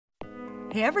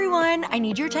Hey everyone, I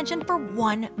need your attention for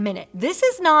 1 minute. This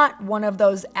is not one of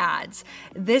those ads.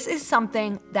 This is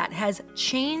something that has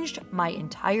changed my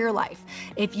entire life.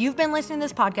 If you've been listening to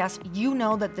this podcast, you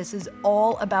know that this is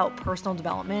all about personal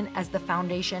development as the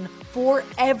foundation for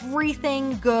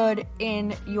everything good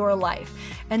in your life.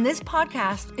 And this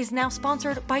podcast is now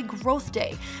sponsored by Growth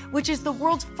Day, which is the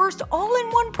world's first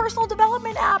all-in-one personal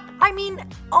development app. I mean,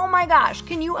 oh my gosh,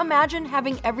 can you imagine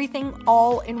having everything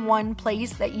all in one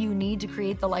place that you need to create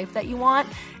the life that you want?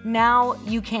 Now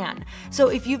you can. So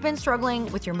if you've been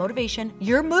struggling with your motivation,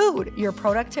 your mood, your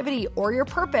productivity, or your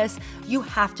purpose, you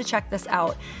have to check this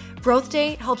out. Growth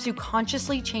Day helps you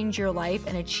consciously change your life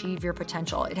and achieve your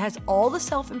potential. It has all the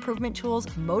self-improvement tools,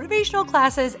 motivational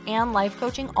classes, and life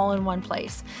coaching all in one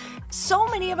place. So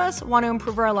many of us want to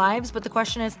improve our lives, but the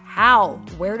question is how?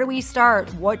 Where do we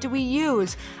start? What do we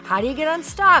use? How do you get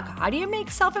unstuck? How do you make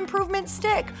self-improvement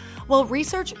stick? Well,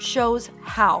 research shows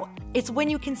how. It's when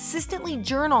you consistently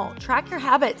journal, track your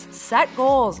habits, set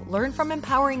goals, learn from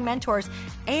empowering mentors,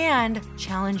 and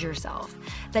challenge yourself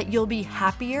that you'll be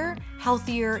happier,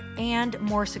 healthier, and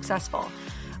more successful.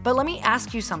 But let me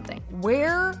ask you something.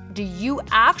 Where do you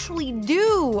actually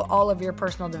do all of your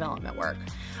personal development work?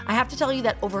 I have to tell you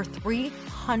that over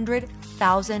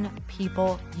 300,000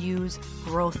 people use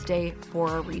Growth Day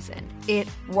for a reason. It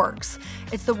works.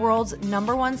 It's the world's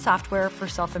 #1 software for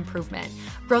self-improvement.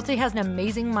 Growth Day has an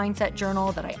amazing mindset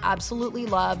journal that I absolutely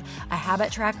love, a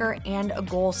habit tracker, and a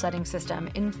goal-setting system.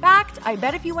 In fact, I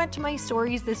bet if you went to my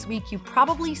stories this week, you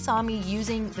probably saw me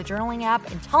using the journaling app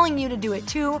and telling you to do it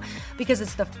too, because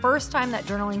it's the first time that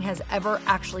journaling has ever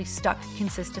actually stuck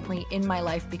consistently in my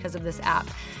life because of this app.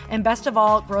 And best of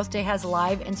all, Growth Day has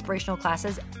live inspirational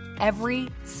classes every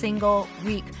single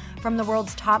week from the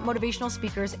world's top motivational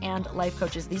speakers and life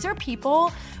coaches. These are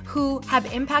people who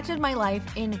have impacted my life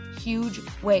in huge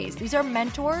ways. These are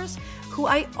mentors who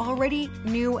I already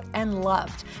knew and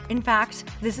loved. In fact,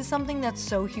 this is something that's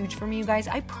so huge for me, you guys.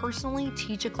 I personally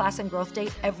teach a class in Growth Day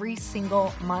every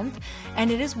single month,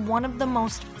 and it is one of the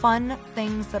most fun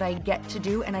things that I get to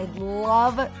do, and I'd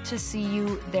love to see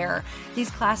you there.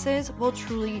 These classes will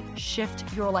truly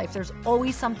shift your life. There's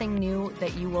always something new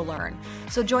that you will learn.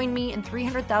 So join me and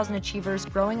 300,000 achievers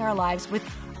growing our lives with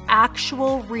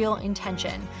actual real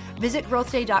intention. Visit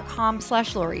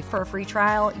growthday.com/Lori for a free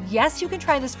trial. Yes, you can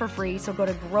try this for free. So go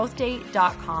to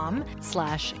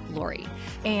growthday.com/Lori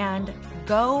and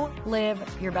go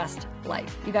live your best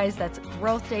life. You guys, that's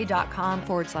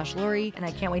growthday.com/Lori. And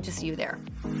I can't wait to see you there.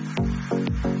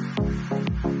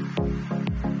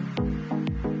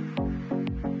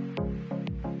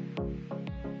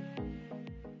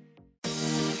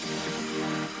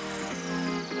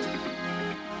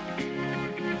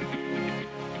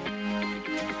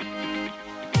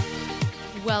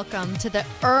 Welcome to the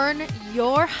Earn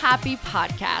Your Happy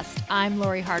podcast. I'm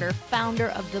Lori Harder, founder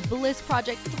of The Bliss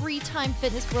Project, 3-time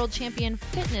fitness world champion,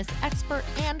 fitness expert,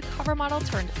 and cover model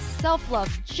turned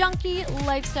self-love junkie,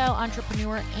 lifestyle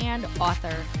entrepreneur, and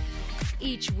author.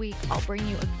 Each week, I'll bring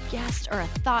you a guest or a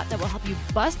thought that will help you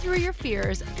bust through your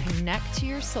fears, connect to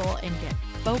your soul, and get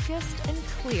focused and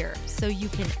clear so you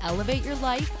can elevate your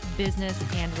life, business,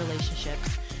 and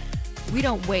relationships. We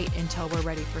don't wait until we're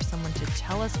ready for someone to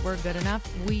tell us we're good enough.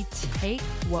 We take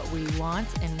what we want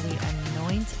and we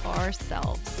anoint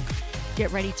ourselves. Get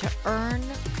ready to earn,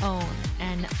 own,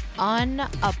 and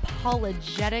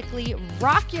unapologetically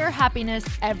rock your happiness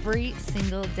every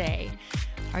single day.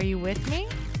 Are you with me?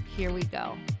 Here we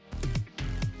go.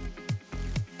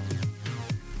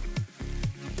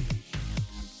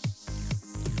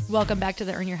 Welcome back to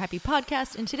the Earn Your Happy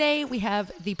podcast. And today we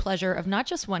have the pleasure of not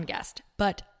just one guest,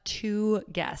 but 2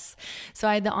 guests. So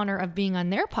I had the honor of being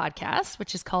on their podcast,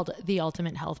 which is called The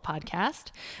Ultimate Health Podcast.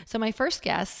 So my first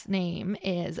guest's name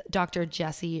is Dr.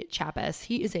 Jesse Chappis.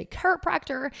 He is a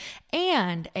chiropractor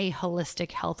and a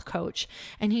holistic health coach,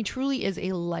 and he truly is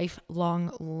a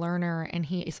lifelong learner, and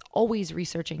he is always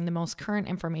researching the most current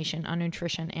information on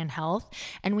nutrition and health.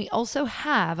 And we also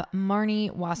have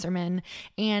Marnie Wasserman,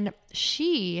 and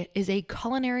she is a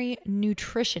culinary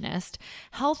nutritionist,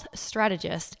 health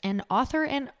strategist, and author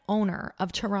and owner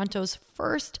of Toronto's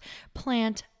first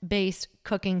plant-based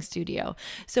cooking studio.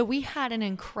 So we had an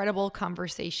incredible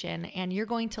conversation, and you're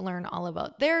going to learn all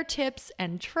about their tips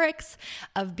and tricks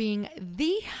of being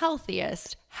the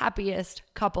healthiest, happiest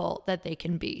couple that they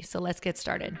can be. So let's get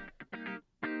started.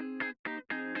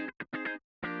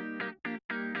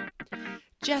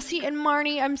 Jesse and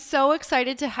Marnie, I'm so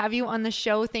excited to have you on the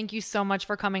show. Thank you so much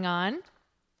for coming on.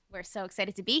 We're so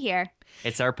excited to be here.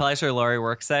 It's our pleasure, Lori.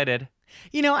 We're excited.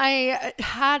 I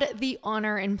had the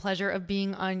honor and pleasure of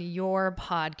being on your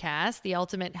podcast, the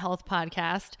Ultimate Health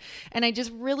Podcast, and I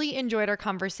just really enjoyed our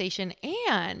conversation.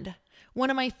 And one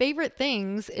of my favorite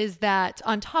things is that,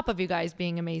 on top of you guys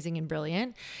being amazing and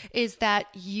brilliant, is that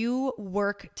you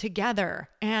work together.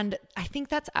 And I think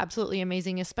that's absolutely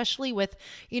amazing, especially with,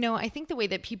 I think the way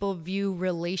that people view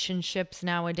relationships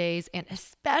nowadays, and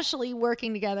especially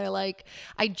working together, like,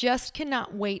 I just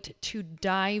cannot wait to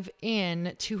dive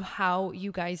in to how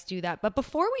you guys do that. But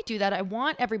before we do that, I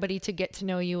want everybody to get to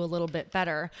know you a little bit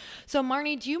better. So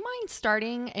Marnie, do you mind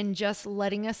starting and just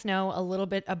letting us know a little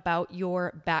bit about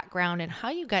your background and how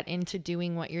you got into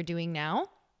doing what you're doing now?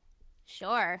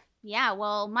 Sure. Yeah,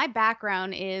 well, my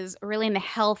background is really in the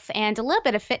health and a little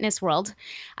bit of fitness world.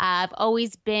 I've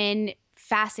always been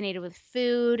fascinated with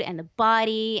food and the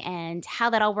body and how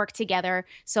that all worked together.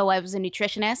 So I was a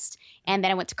nutritionist, and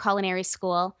then I went to culinary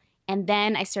school. And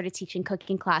then I started teaching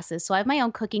cooking classes. So I have my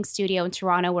own cooking studio in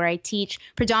Toronto where I teach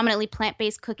predominantly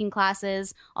plant-based cooking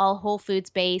classes, all whole foods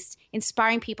based,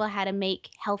 inspiring people how to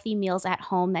make healthy meals at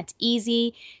home that's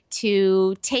easy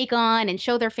to take on and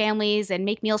show their families and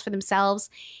make meals for themselves.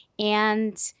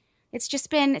 And it's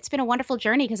been a wonderful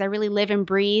journey because I really live and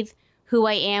breathe who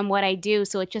I am, what I do.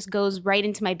 So it just goes right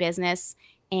into my business.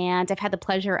 And I've had the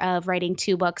pleasure of writing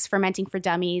 2 books, Fermenting for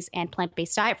Dummies and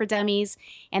Plant-Based Diet for Dummies.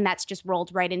 And that's just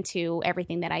rolled right into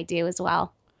everything that I do as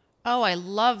well. Oh, I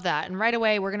love that. And right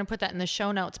away, we're going to put that in the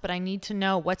show notes, but I need to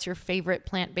know, what's your favorite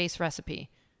plant-based recipe?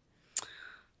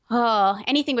 Oh,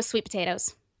 anything with sweet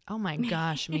potatoes. Oh my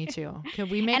gosh, me too.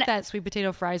 Could we make that sweet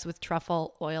potato fries with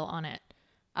truffle oil on it?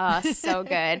 Oh, so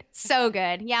good. So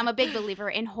good. Yeah, I'm a big believer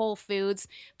in whole foods,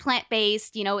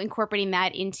 plant-based, incorporating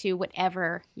that into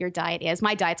whatever your diet is.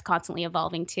 My diet's constantly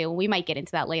evolving too. We might get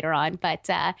into that later on, but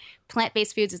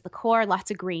plant-based foods is the core,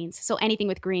 lots of greens. So anything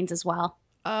with greens as well.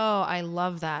 Oh, I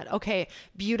love that. Okay,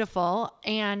 beautiful.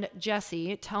 And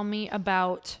Jesse, tell me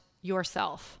about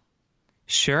yourself.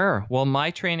 Sure. Well,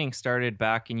 my training started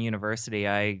back in university.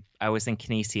 I was in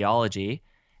kinesiology,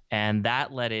 and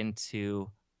that led into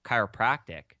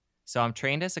chiropractic. So I'm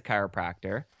trained as a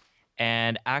chiropractor,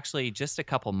 and actually just a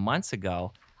couple months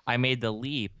ago, I made the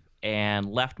leap and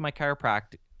left my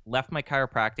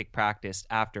chiropractic practice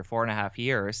after 4.5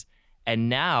 years. And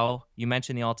now, you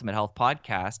mentioned the Ultimate Health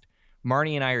Podcast.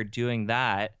 Marnie and I are doing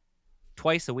that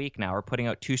twice a week now. We're putting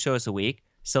out 2 shows a week.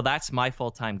 So that's my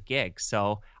full-time gig.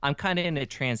 So I'm kind of in a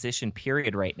transition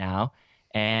period right now,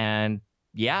 and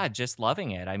yeah, just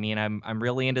loving it. I mean, I'm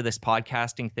really into this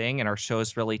podcasting thing, and our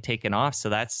show's really taken off. So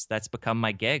that's become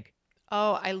my gig.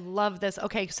 Oh, I love this.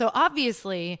 Okay, so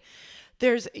obviously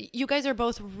you guys are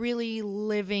both really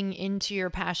living into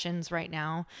your passions right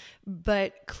now,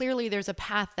 but clearly there's a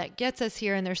path that gets us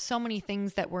here, and there's so many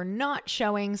things that we're not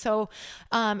showing. So,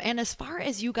 and as far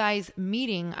as you guys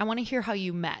meeting, I want to hear how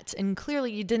you met. And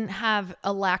clearly you didn't have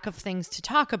a lack of things to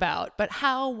talk about, but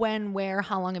how, when, where,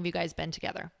 how long have you guys been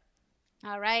together?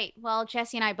 All right. Well,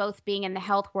 Jesse and I both being in the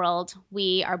health world,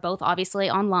 we are both obviously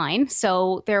online.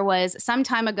 So there was some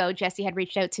time ago, Jesse had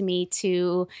reached out to me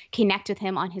to connect with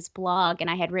him on his blog, and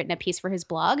I had written a piece for his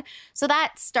blog. So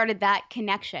that started that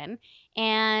connection.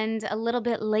 And a little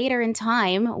bit later in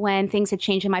time, when things had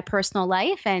changed in my personal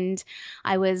life and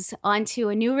I was onto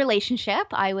a new relationship,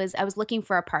 I was looking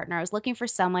for a partner. I was looking for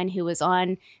someone who was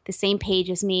on the same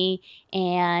page as me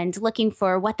and looking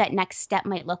for what that next step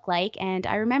might look like. And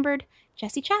I remembered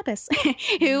Jesse Chappis,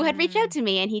 who had reached out to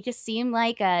me, and he just seemed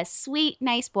like a sweet,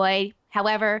 nice boy.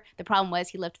 However, the problem was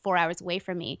he lived 4 hours away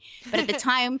from me. But at the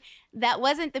time, that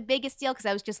wasn't the biggest deal because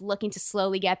I was just looking to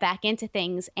slowly get back into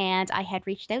things. And I had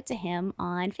reached out to him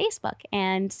on Facebook,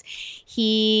 and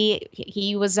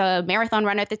he was a marathon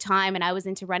runner at the time, and I was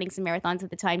into running some marathons at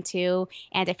the time too.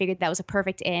 And I figured that was a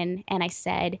perfect in. And I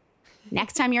said,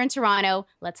 next time you're in Toronto,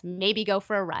 let's maybe go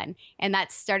for a run. And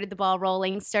that started the ball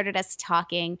rolling, started us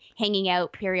talking, hanging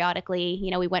out periodically.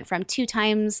 We went from 2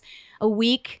 times a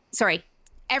week,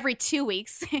 every 2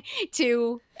 weeks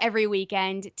to every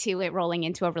weekend to it rolling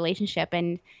into a relationship.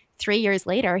 And 3 years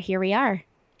later, here we are.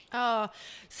 Oh,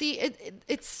 see,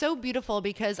 it's so beautiful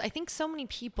because I think so many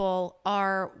people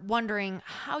are wondering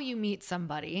how you meet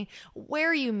somebody,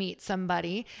 where you meet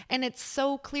somebody. And it's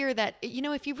so clear that,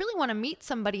 if you really want to meet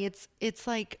somebody, it's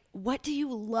like, what do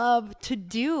you love to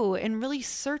do? And really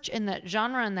search in that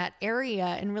genre, in that area,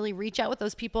 and really reach out with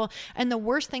those people. And the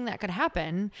worst thing that could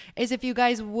happen is if you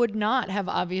guys would not have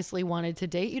obviously wanted to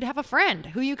date, you'd have a friend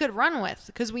who you could run with,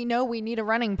 because we know we need a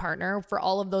running partner for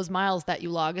all of those miles that you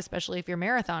log, especially if you're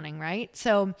marathoning, right?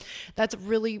 So that's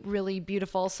really, really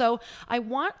beautiful. So I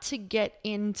want to get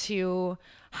into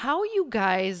how you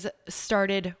guys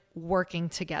started working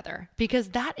together? Because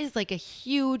that is like a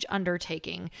huge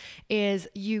undertaking. Is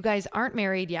you guys aren't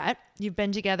married yet. You've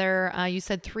been together, you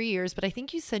said 3 years, but I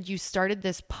think you said you started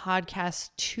this podcast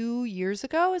 2 years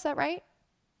ago. Is that right?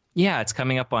 Yeah, it's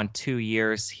coming up on 2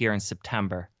 years here in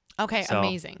September. Okay,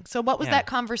 amazing. So what was that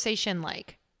conversation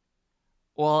like?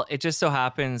 Well, it just so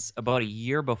happens about a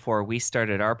year before we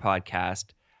started our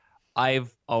podcast,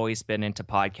 I've always been into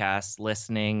podcasts,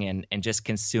 listening and just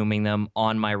consuming them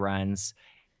on my runs,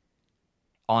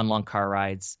 on long car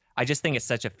rides. I just think it's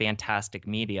such a fantastic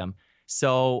medium.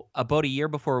 So about a year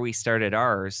before we started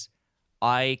ours,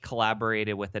 I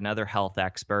collaborated with another health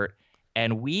expert,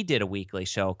 and we did a weekly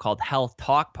show called Health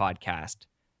Talk Podcast.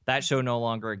 That show no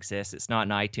longer exists. It's not in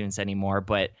iTunes anymore,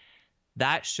 but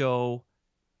that show,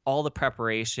 all the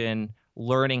preparation,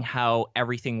 learning how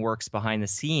everything works behind the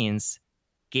scenes,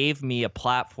 gave me a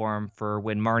platform for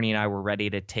when Marnie and I were ready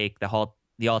to take the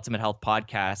Ultimate Health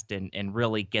Podcast and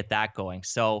really get that going.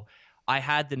 So I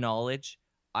had the knowledge,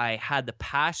 I had the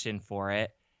passion for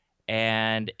it,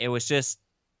 and it was just,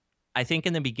 I think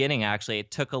in the beginning, actually,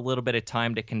 it took a little bit of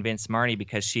time to convince Marnie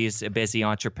because she's a busy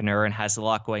entrepreneur and has a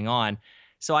lot going on.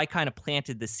 So I kind of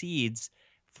planted the seeds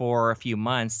for a few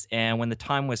months, and when the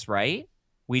time was right,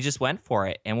 we just went for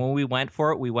it. And when we went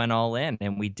for it, we went all in,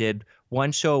 and we did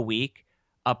one show a week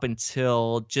up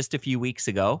until just a few weeks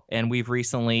ago, and we've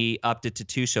recently upped it to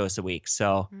 2 shows a week.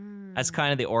 So that's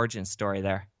kind of the origin story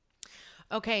there.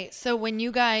 Okay, so when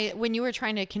you were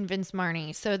trying to convince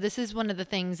Marnie, so this is one of the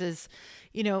things is,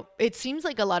 it seems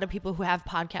like a lot of people who have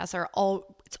podcasts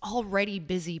it's already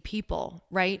busy people,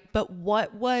 right? But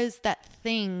what was that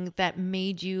thing that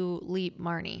made you leap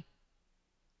Marnie?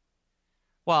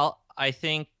 Well, I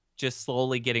think just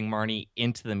slowly getting Marnie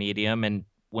into the medium, and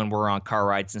when we're on car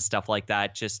rides and stuff like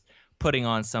that, just putting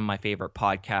on some of my favorite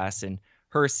podcasts and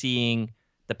her seeing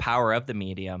the power of the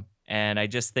medium. And I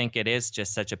just think it is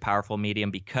just such a powerful medium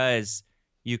because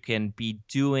you can be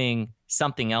doing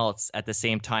something else at the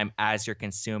same time as you're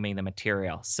consuming the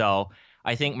material. So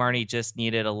I think Marnie just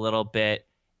needed a little bit.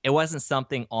 It wasn't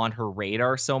something on her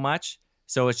radar so much.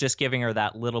 So it's just giving her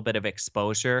that little bit of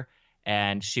exposure,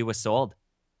 and she was sold.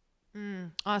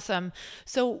 Awesome.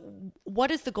 So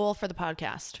what is the goal for the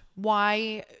podcast?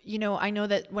 Why, I know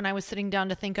that when I was sitting down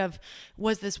to think of,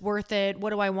 was this worth it? What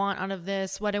do I want out of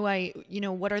this? What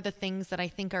are the things that I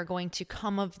think are going to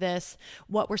come of this?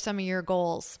 What were some of your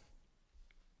goals?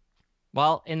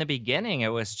 Well, in the beginning,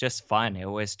 it was just fun. It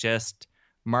was just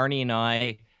Marnie and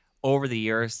I, over the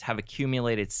years, have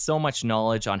accumulated so much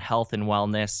knowledge on health and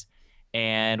wellness,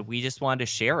 and we just wanted to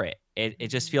share it. It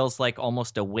just feels like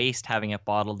almost a waste having it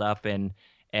bottled up and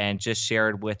just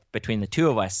shared between the two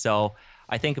of us. So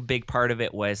I think a big part of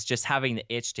it was just having the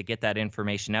itch to get that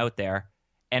information out there.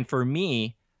 And for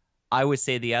me, I would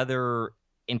say the other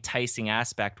enticing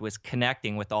aspect was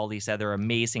connecting with all these other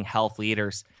amazing health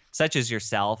leaders, such as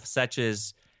yourself, such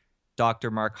as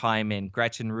Dr. Mark Hyman,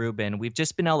 Gretchen Rubin. We've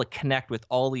just been able to connect with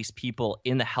all these people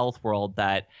in the health world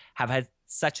that have had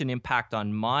such an impact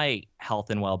on my health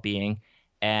and well-being.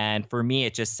 And for me,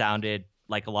 it just sounded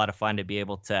like a lot of fun to be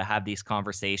able to have these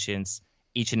conversations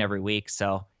each and every week.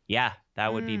 So yeah,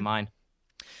 that would be mine.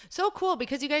 So cool,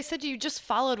 because you guys said you just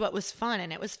followed what was fun,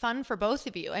 and it was fun for both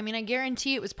of you. I mean, I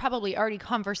guarantee it was probably already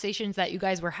conversations that you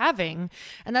guys were having.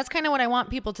 And that's kind of what I want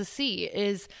people to see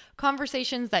is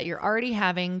conversations that you're already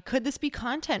having. Could this be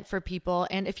content for people?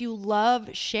 And if you love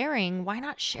sharing, why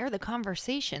not share the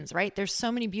conversations, right? There's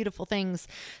so many beautiful things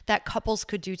that couples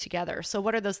could do together. So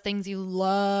what are those things you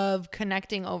love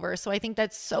connecting over? So I think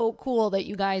that's so cool that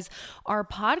you guys are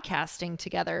podcasting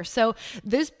together. So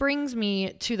this brings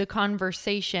me to the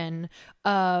conversation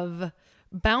of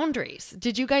boundaries.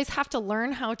 Did you guys have to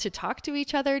learn how to talk to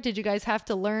each other? Did you guys have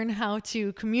to learn how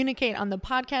to communicate on the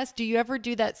podcast? Do you ever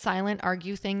do that silent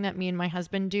argue thing that me and my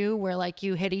husband do where like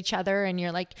you hit each other and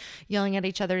you're like yelling at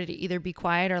each other to either be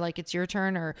quiet or like it's your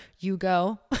turn or you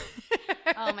go?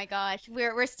 Oh my gosh,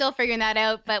 we're still figuring that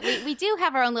out, but we do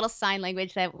have our own little sign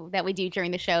language that we do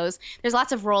during the shows. There's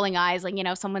lots of rolling eyes, like,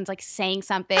 someone's like saying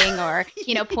something or,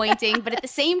 pointing, but at the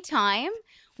same time,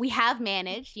 we have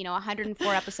managed,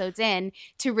 104 episodes in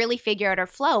to really figure out our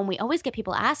flow. And we always get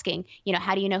people asking,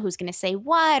 how do you know who's going to say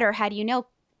what, or how do you know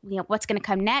what's going to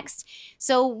come next?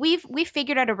 So we've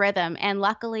figured out a rhythm, and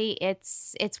luckily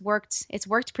it's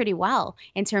worked pretty well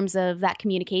in terms of that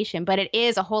communication. But it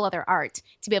is a whole other art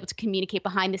to be able to communicate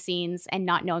behind the scenes and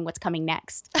not knowing what's coming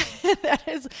next. That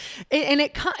is, and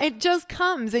it just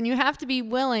comes, and you have to be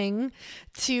willing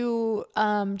to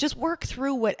just work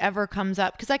through whatever comes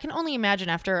up. Because I can only imagine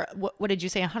after what did you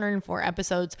say, 104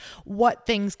 episodes, what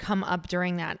things come up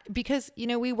during that. Because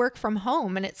we work from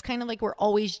home, and it's kind of like we're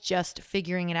always just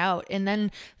figuring it out and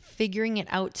then figuring it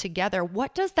out together.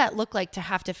 What does that look like to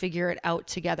have to figure it out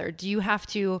together? Do you have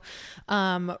to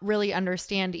really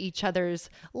understand each other's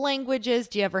languages?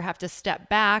 Do you ever have to step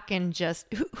back and just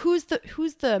who's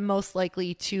the most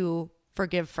likely to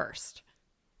forgive first?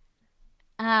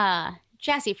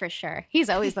 Jesse for sure.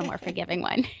 He's always the more forgiving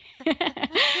one.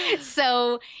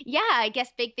 So yeah, I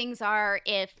guess big things are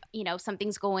if,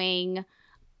 something's going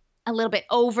a little bit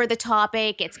over the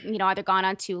topic, it's, either gone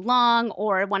on too long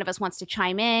or one of us wants to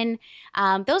chime in.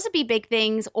 Those would be big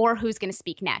things, or who's going to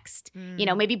speak next.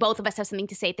 Maybe both of us have something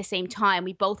to say at the same time.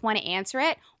 We both want to answer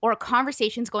it, or a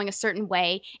conversation's going a certain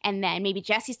way. And then maybe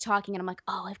Jesse's talking and I'm like,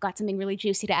 oh, I've got something really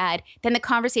juicy to add. Then the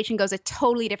conversation goes a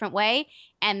totally different way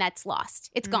and that's lost.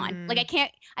 It's gone. Like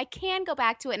I can go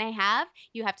back to it, and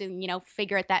you have to,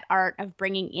 figure out that art of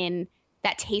bringing in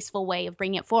that tasteful way of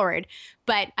bringing it forward.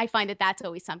 But I find that that's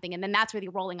always something. And then that's where the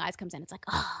rolling eyes comes in. It's like,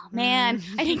 oh man,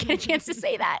 I didn't get a chance to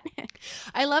say that.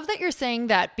 I love that you're saying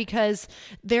that, because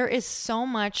there is so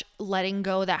much letting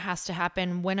go that has to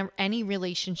happen when any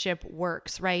relationship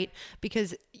works, right?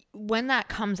 Because when that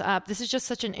comes up, this is just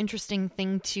such an interesting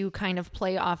thing to kind of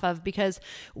play off of, because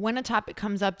when a topic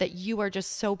comes up that you are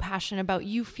just so passionate about,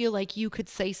 you feel like you could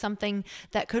say something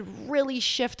that could really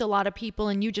shift a lot of people,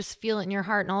 and you just feel it in your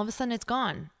heart, and all of a sudden it's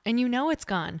gone, and it's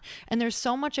gone. And there's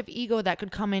so much of ego that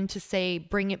could come in to say,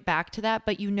 bring it back to that,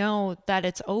 but that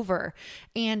it's over.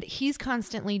 And he's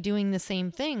constantly doing the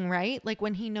same thing, right? Like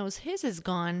when he knows his is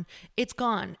gone, it's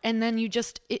gone. And then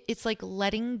it's like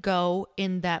letting go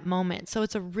in that moment. So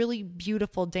it's a really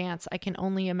beautiful dance. I can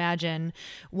only imagine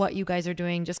what you guys are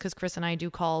doing, just because Chris and I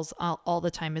do calls all the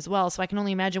time as well. So I can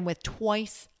only imagine with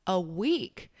twice a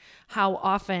week how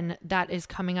often that is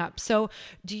coming up. So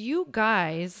do you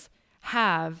guys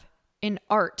have an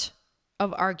art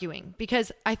of arguing?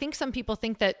 Because I think some people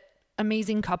think that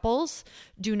amazing couples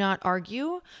do not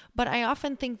argue, but I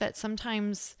often think that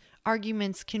sometimes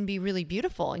arguments can be really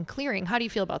beautiful and clearing. How do you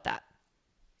feel about that?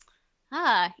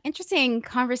 Interesting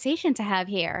conversation to have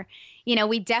here.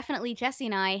 We definitely, Jesse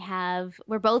and I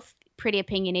we're both pretty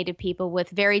opinionated people with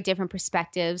very different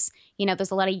perspectives.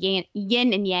 There's a lot of yin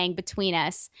and yang between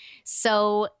us.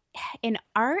 So in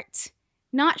art,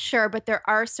 not sure, but there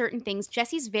are certain things.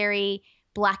 Jesse's very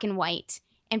black and white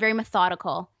and very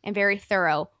methodical and very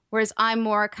thorough, whereas I'm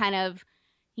more kind of,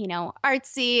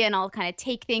 artsy, and I'll kind of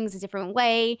take things a different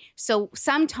way. So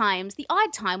sometimes the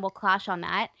odd time we'll clash on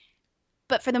that.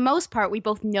 But for the most part, we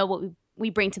both know what we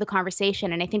bring to the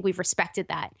conversation, and I think we've respected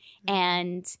that.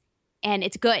 And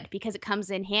it's good, because it comes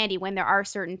in handy when there are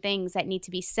certain things that need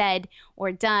to be said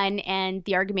or done, and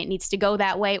the argument needs to go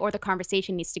that way, or the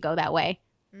conversation needs to go that way.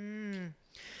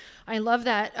 I love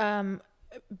that,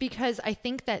 because I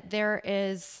think that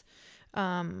there's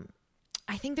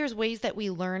ways that we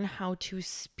learn how to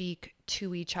speak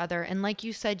to each other. And like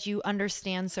you said, you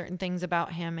understand certain things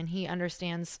about him and he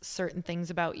understands certain things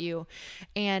about you.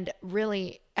 And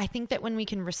really, I think that when we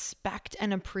can respect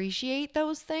and appreciate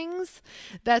those things,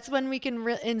 that's when we can,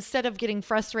 instead of getting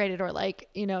frustrated or like,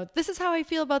 this is how I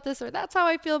feel about this, or that's how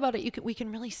I feel about it, we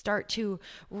can really start to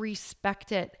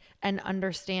respect it and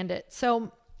understand it.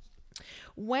 So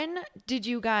when did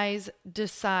you guys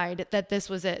decide that this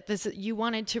was it? You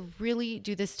wanted to really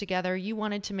do this together. You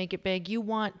wanted to make it big. You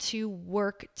want to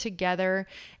work together.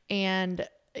 And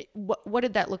what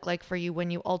did that look like for you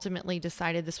when you ultimately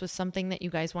decided this was something that you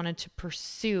guys wanted to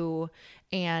pursue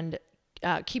and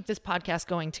keep this podcast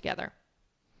going together?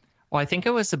 Well, I think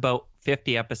it was about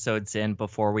 50 episodes in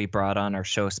before we brought on our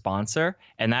show sponsor.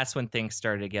 And that's when things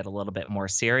started to get a little bit more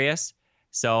serious.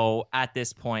 So at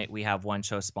this point, we have one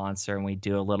show sponsor, and we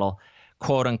do a little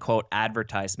quote unquote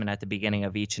advertisement at the beginning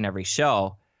of each and every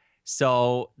show.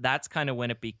 So that's kind of when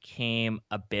it became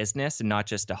a business and not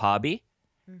just a hobby.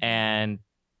 Mm-hmm. And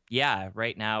yeah,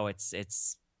 right now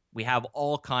we have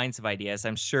all kinds of ideas.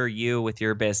 I'm sure you, with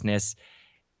your business,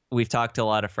 we've talked to a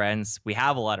lot of friends. We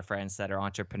have a lot of friends that are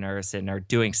entrepreneurs and are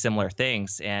doing similar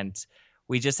things. And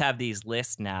we just have these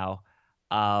lists now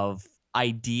of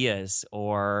ideas,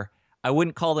 or I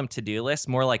wouldn't call them to-do lists,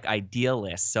 more like idea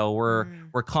lists. So we're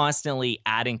constantly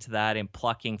adding to that and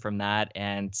plucking from that.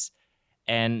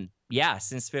 And yeah,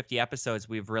 since 50 episodes,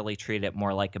 we've really treated it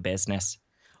more like a business.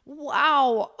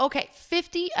 Wow. Okay.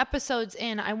 50 episodes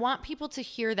in. I want people to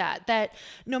hear that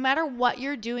no matter what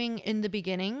you're doing in the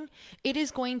beginning, it is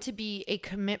going to be a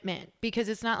commitment, because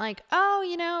it's not like,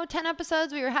 10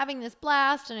 episodes, we were having this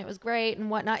blast and it was great and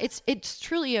whatnot. It's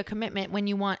truly a commitment when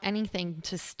you want anything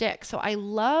to stick. So I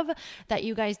love that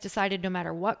you guys decided, no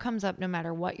matter what comes up, no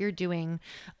matter what you're doing,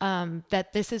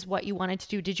 that this is what you wanted to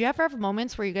do. Did you ever have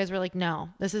moments where you guys were like, no,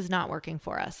 this is not working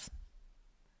for us?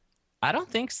 I don't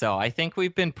think so. I think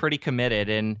we've been pretty committed,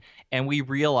 and we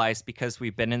realize, because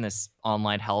we've been in this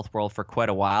online health world for quite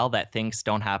a while, that things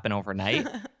don't happen overnight.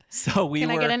 So Can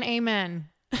I get an amen?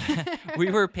 we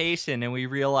were patient, and we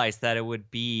realized that it would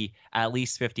be at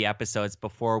least 50 episodes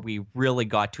before we really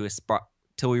got to a spot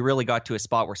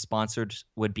where sponsors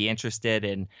would be interested,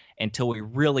 and until we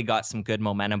really got some good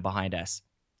momentum behind us.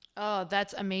 Oh,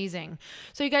 that's amazing.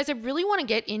 So you guys, I really want to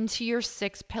get into your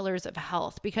 6 pillars of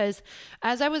health, because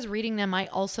as I was reading them, I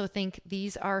also think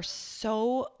these are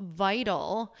so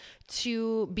vital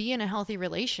to be in a healthy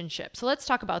relationship. So let's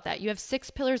talk about that. You have 6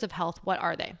 pillars of health. What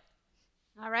are they?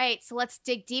 All right, so let's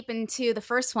dig deep into the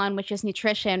first one, which is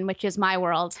nutrition, which is my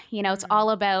world. It's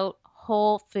all about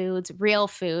whole foods, real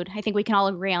food. I think we can all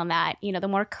agree on that. The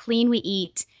more clean we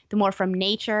eat, the more from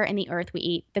nature and the earth we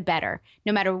eat, the better.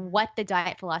 No matter what the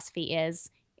diet philosophy is,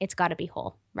 it's got to be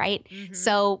whole, right? Mm-hmm.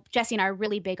 So Jessie and I are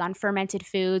really big on fermented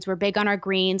foods. We're big on our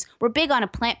greens. We're big on a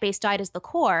plant-based diet as the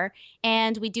core.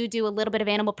 And we do a little bit of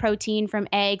animal protein from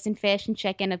eggs and fish and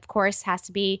chicken. Of course, has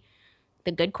to be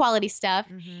the good quality stuff.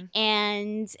 Mm-hmm.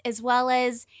 And as well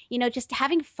as, just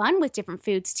having fun with different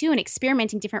foods too, and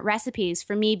experimenting different recipes.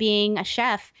 For me being a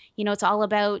chef, it's all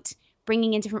about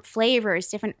bringing in different flavors,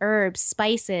 different herbs,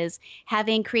 spices,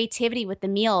 having creativity with the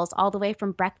meals, all the way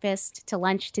from breakfast to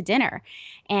lunch to dinner.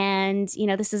 And,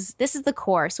 this is the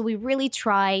core. So we really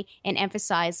try and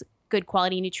emphasize good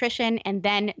quality nutrition. And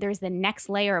then there's the next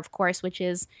layer, of course, which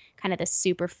is kind of the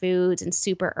superfoods and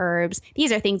super herbs.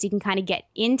 These are things you can kind of get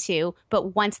into,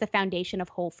 but once the foundation of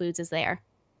whole foods is there.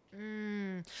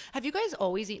 Have you guys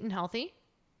always eaten healthy?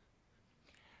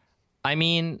 I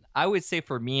mean, I would say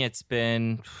for me, it's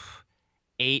been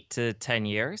 8 to 10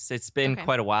 years. It's been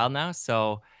quite a while now.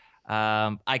 So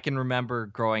I can remember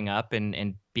growing up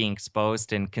and being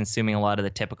exposed and consuming a lot of the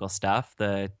typical stuff,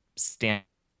 the standard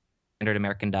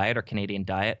American diet or Canadian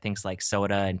diet, things like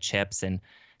soda and chips. And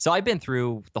so I've been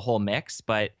through the whole mix,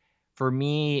 but for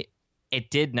me, it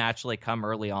did naturally come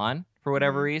early on for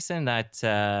whatever reason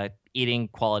that eating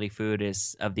quality food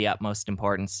is of the utmost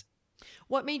importance.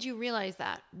 What made you realize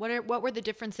that? What were the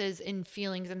differences in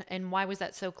feelings, and why was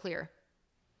that so clear?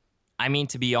 I mean,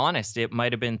 to be honest, it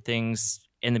might have been things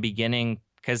in the beginning,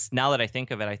 because now that I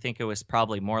think of it, I think it was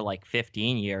probably more like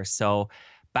 15 years. So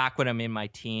back when I'm in my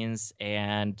teens,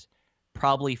 and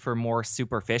probably for more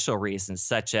superficial reasons,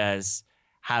 such as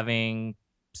having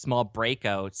small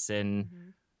breakouts and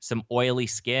some oily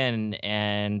skin,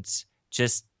 and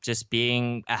just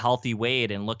being a healthy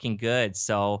weight and looking good.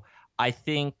 So I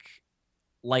think,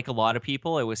 like a lot of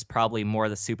people, it was probably more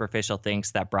the superficial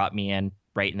things that brought me in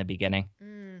right in the beginning.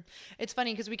 It's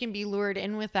funny because we can be lured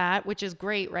in with that, which is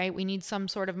great, right? We need some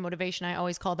sort of motivation. I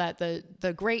always call that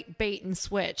the great bait and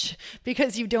switch,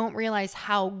 because you don't realize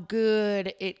how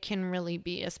good it can really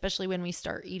be, especially when we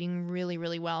start eating really,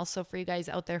 really well. So for you guys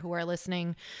out there who are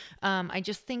listening, I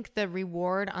just think the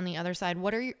reward on the other side,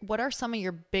 what are some of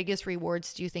your biggest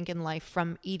rewards, do you think, in life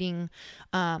from eating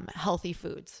healthy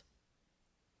foods?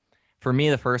 For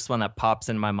me, the first one that pops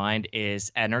in my mind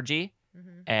is energy.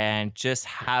 And just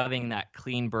having that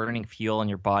clean burning fuel in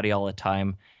your body all the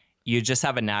time. You just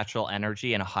have a natural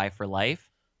energy and a high for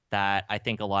life that I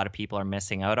think a lot of people are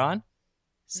missing out on.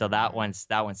 So that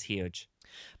one's huge.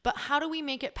 But how do we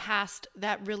make it past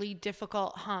that really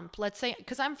difficult hump? Let's say,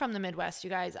 because I'm from the Midwest, you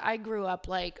guys, I grew up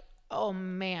like, oh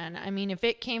man, I mean, if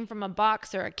it came from a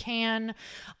box or a can,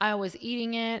 I was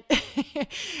eating it.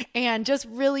 And just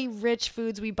really rich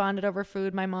foods. We bonded over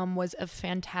food. My mom was a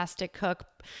fantastic cook.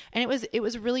 And it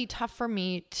was really tough for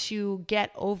me to get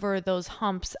over those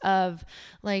humps of,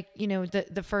 like,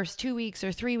 the first 2 weeks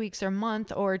or 3 weeks or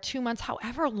month or 2 months,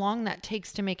 however long that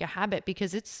takes to make a habit,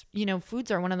 because it's,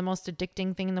 foods are one of the most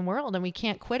addicting thing in the world, and we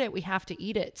can't quit it. We have to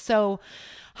eat it. So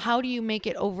how do you make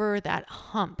it over that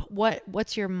hump?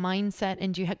 What's your mindset?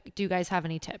 And do you guys have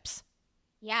any tips?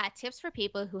 Yeah, tips for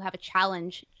people who have a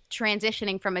challenge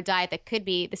transitioning from a diet that could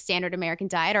be the standard American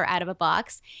diet or out of a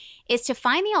box is to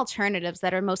find the alternatives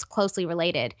that are most closely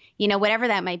related, whatever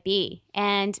that might be,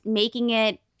 and making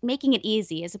it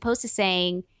easy, as opposed to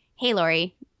saying, hey,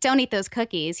 Lori, don't eat those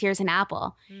cookies. Here's an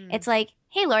apple. It's like,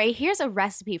 hey, Lori, here's a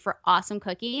recipe for awesome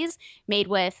cookies made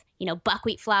with,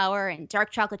 buckwheat flour and dark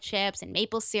chocolate chips and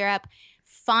maple syrup.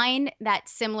 Find that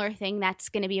similar thing that's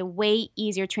going to be a way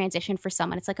easier transition for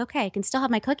someone. It's like, okay, I can still have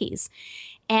my cookies.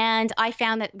 And I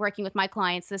found that working with my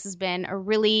clients, this has been a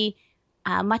really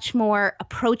much more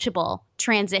approachable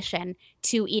transition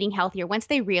to eating healthier. Once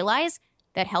they realize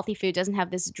that healthy food doesn't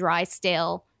have this dry,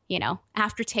 stale,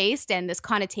 aftertaste and this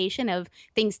connotation of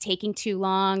things taking too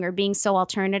long or being so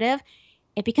alternative,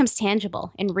 it becomes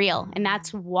tangible and real. And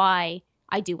that's why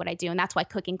I do what I do. And that's why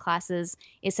cooking classes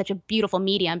is such a beautiful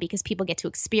medium, because people get to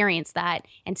experience that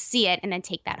and see it and then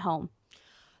take that home.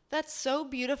 That's so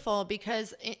beautiful,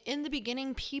 because in the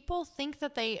beginning, people think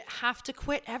that they have to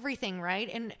quit everything, right?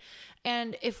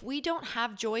 And if we don't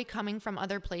have joy coming from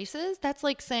other places, that's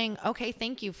like saying, okay,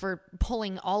 thank you for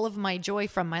pulling all of my joy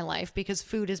from my life, because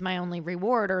food is my only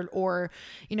reward or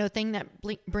thing that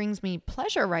brings me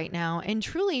pleasure right now. And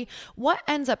truly, what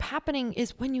ends up happening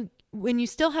is when you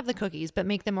still have the cookies, but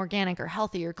make them organic or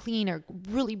healthy or clean or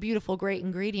really beautiful, great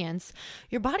ingredients,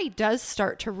 your body does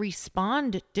start to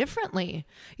respond differently.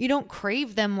 You don't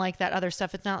crave them like that other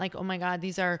stuff. It's not like, oh my God,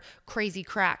 these are crazy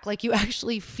crack. Like, you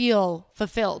actually feel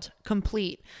fulfilled,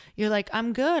 complete. You're like,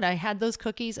 I'm good. I had those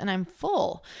cookies and I'm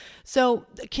full. So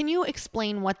can you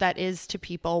explain what that is to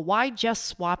people? Why just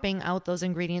swapping out those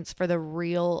ingredients for the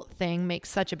real thing makes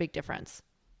such a big difference?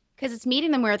 Because it's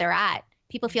meeting them where they're at.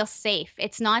 People feel safe.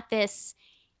 It's not this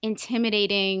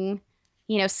intimidating,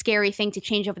 scary thing to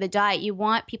change over the diet. You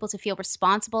want people to feel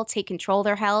responsible, take control of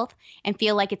their health, and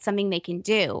feel like it's something they can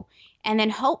do. And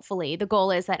then hopefully the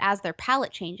goal is that as their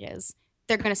palate changes,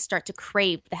 they're going to start to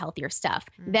crave the healthier stuff.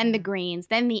 Mm-hmm. Then the greens,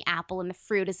 then the apple and the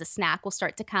fruit as a snack will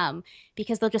start to come,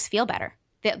 because they'll just feel better.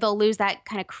 They'll lose that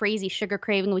kind of crazy sugar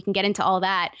craving. We can get into all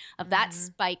that, of that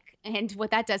spike and what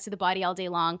that does to the body all day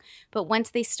long. But once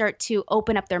they start to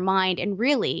open up their mind, and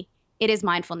really it is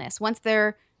mindfulness. Once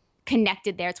they're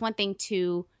connected there, it's one thing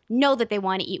to know that they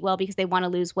want to eat well because they want to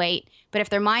lose weight. But if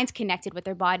their mind's connected with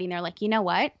their body and they're like, you know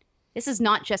what? This is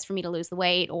not just for me to lose the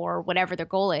weight or whatever their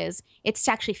goal is. It's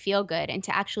to actually feel good and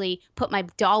to actually put my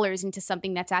dollars into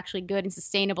something that's actually good and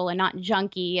sustainable and not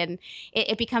junky. And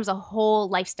it becomes a whole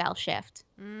lifestyle shift.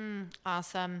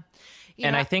 Awesome.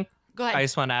 I think, go ahead. I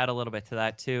just want to add a little bit to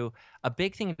that too. A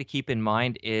big thing to keep in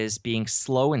mind is being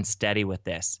slow and steady with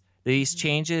this. These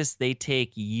changes, they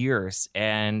take years.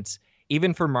 And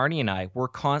even for Marnie and I, we're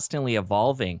constantly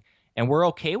evolving, and we're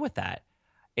okay with that.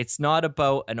 It's not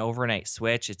about an overnight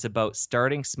switch. It's about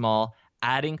starting small,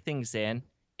 adding things in.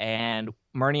 And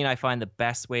Marnie and I find the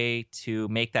best way to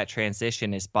make that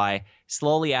transition is by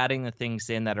slowly adding the things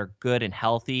in that are good and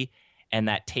healthy and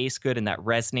that taste good and that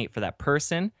resonate for that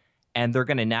person. And they're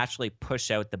going to naturally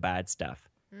push out the bad stuff.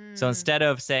 So instead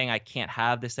of saying, I can't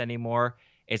have this anymore,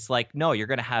 it's like, no, you're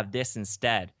going to have this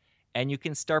instead. And you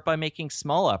can start by making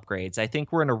small upgrades. I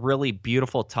think we're in a really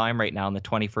beautiful time right now in the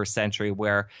 21st century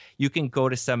where you can go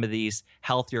to some of these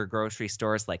healthier grocery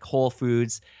stores like Whole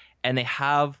Foods, and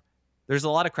there's a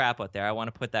lot of crap out there. I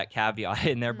want to put that caveat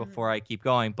in there before I keep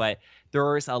going, but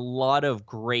there's a lot of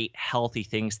great healthy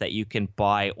things that you can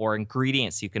buy, or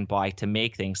ingredients you can buy to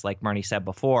make things, like Marnie said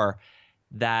before,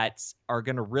 that are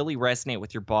going to really resonate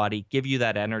with your body, give you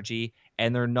that energy,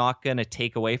 and they're not going to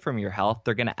take away from your health.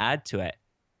 They're going to add to it.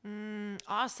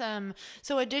 Awesome.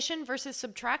 So addition versus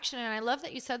subtraction. And I love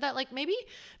that you said that. Like maybe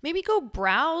go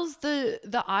browse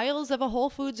the aisles of a Whole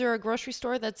Foods or a grocery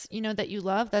store that's, that you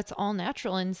love, that's all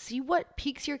natural, and see what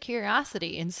piques your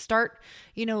curiosity, and start,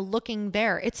 looking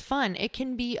there. It's fun. It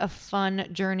can be a fun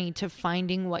journey to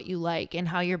finding what you like and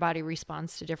how your body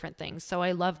responds to different things. So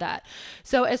I love that.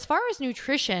 So as far as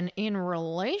nutrition in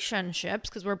relationships,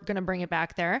 because we're going to bring it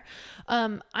back there.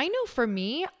 I know for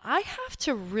me, I have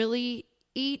to really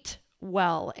eat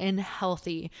well and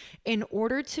healthy in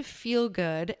order to feel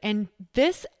good. And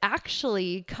this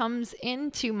actually comes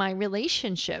into my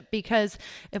relationship, because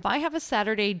if I have a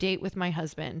Saturday date with my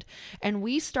husband and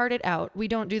we started out, we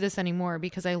don't do this anymore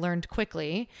because I learned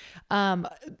quickly.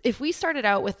 If we started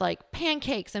out with like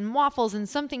pancakes and waffles and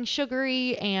something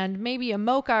sugary and maybe a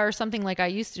mocha or something like I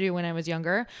used to do when I was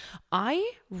younger,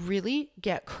 I really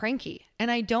get cranky and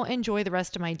I don't enjoy the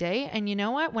rest of my day. And you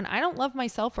know what? When I don't love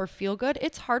myself or feel good,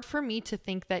 it's hard for me to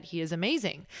think that he is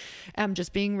amazing. I'm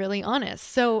just being really honest.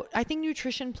 So I think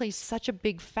nutrition plays such a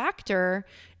big factor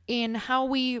in how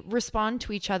we respond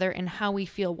to each other and how we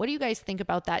feel. What do you guys think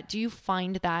about that? Do you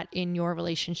find that in your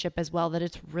relationship as well, that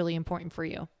it's really important for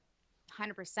you?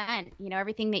 100%.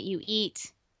 Everything that you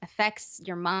eat affects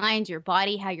your mind, your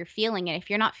body, how you're feeling. And if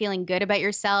you're not feeling good about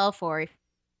yourself, or if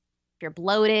you're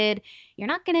bloated, you're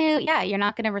not going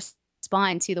to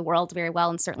respond to the world very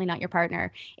well, and certainly not your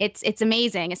partner. It's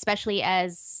amazing, especially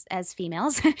as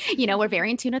females, we're very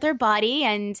in tune with our body,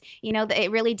 and it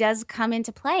really does come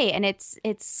into play. And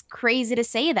it's crazy to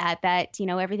say that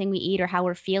everything we eat or how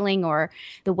we're feeling or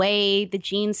the way the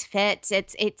genes fit,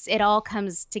 it all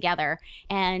comes together.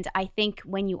 And I think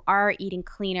when you are eating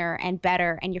cleaner and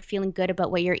better and you're feeling good about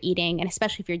what you're eating, and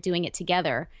especially if you're doing it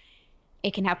together,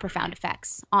 it can have profound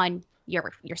effects on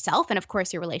yourself and of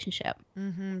course your relationship.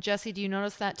 Jessie, do you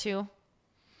notice that too?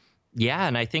 Yeah,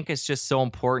 and I think it's just so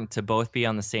important to both be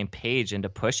on the same page and to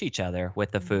push each other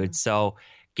with the food. So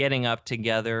getting up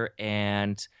together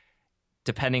and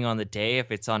depending on the day,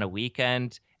 if it's on a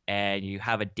weekend and you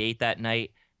have a date that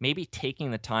night, maybe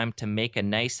taking the time to make a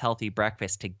nice healthy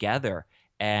breakfast together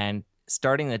and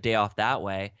starting the day off that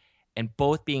way and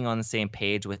both being on the same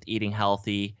page with eating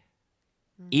healthy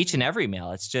each and every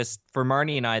meal. It's just for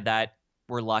Marnie and I that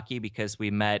we're lucky because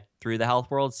we met through the health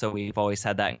world. So we've always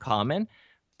had that in common.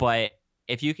 But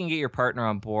if you can get your partner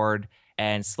on board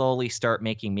and slowly start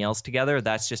making meals together,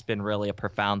 that's just been really a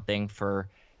profound thing for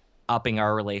upping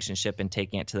our relationship and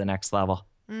taking it to the next level.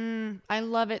 I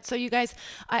love it. So you guys,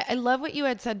 I love what you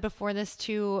had said before this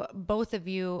to both of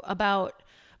you about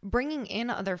bringing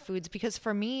in other foods, because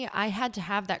for me, I had to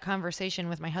have that conversation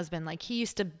with my husband. Like, he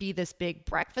used to be this big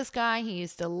breakfast guy. He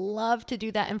used to love to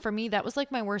do that. And for me, that was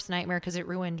like my worst nightmare because it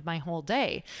ruined my whole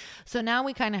day. So now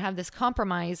we kind of have this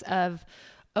compromise of,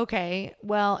 okay,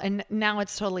 well, and now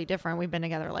it's totally different. We've been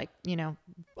together like,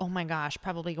 oh my gosh,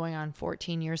 probably going on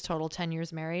 14 years total, 10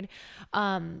 years married.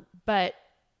 But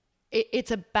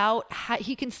it's about how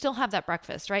he can still have that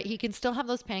breakfast, right? He can still have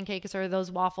those pancakes or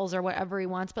those waffles or whatever he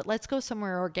wants, but let's go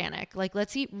somewhere organic. Like,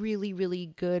 let's eat really, really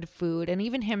good food. And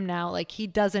even him now, like, he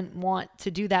doesn't want to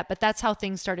do that, but that's how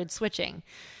things started switching.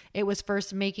 It was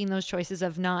first making those choices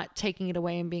of not taking it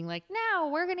away and being like, no,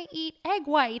 we're going to eat egg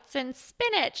whites and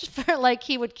spinach, for like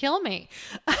he would kill me.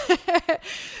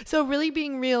 So really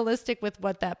being realistic with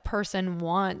what that person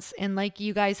wants. And like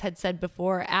you guys had said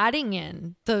before, adding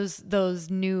in those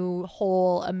new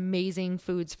whole amazing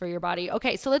foods for your body.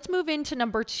 Okay, so let's move into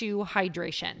number 2,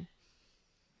 hydration.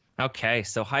 Okay,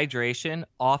 so hydration,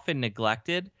 often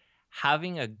neglected.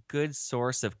 Having a good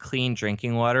source of clean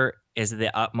drinking water is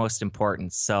the utmost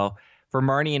importance. So for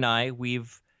Marnie and I,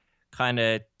 we've kind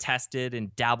of tested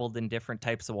and dabbled in different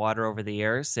types of water over the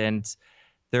years, and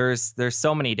there's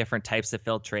so many different types of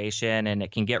filtration, and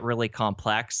it can get really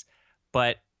complex.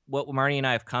 But what Marnie and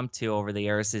I have come to over the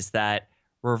years is that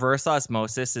reverse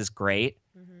osmosis is great.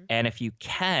 And if you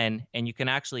can, and you can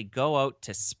actually go out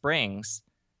to springs,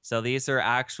 so these are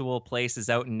actual places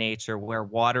out in nature where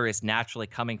water is naturally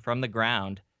coming from the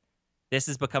ground. This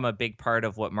has become a big part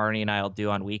of what Marnie and I will do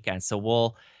on weekends. So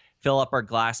we'll fill up our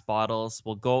glass bottles,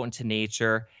 we'll go out into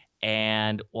nature,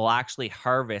 and we'll actually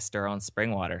harvest our own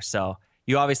spring water. So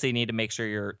you obviously need to make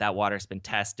sure that water's been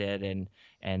tested,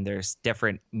 and there's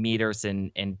different meters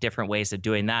and different ways of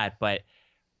doing that. But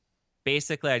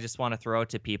basically, I just want to throw out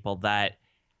to people that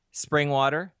spring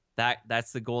water,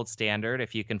 that's the gold standard.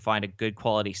 If you can find a good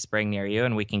quality spring near you,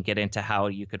 and we can get into how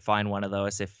you could find one of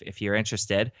those if you're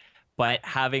interested. But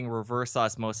having reverse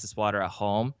osmosis water at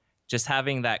home, just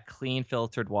having that clean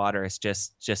filtered water is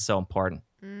just so important.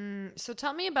 So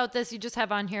tell me about this. You just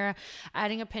have on here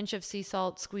adding a pinch of sea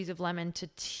salt, squeeze of lemon to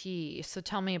tea. So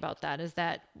tell me about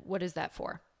that. What is that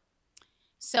for?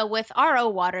 So with RO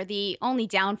water, the only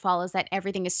downfall is that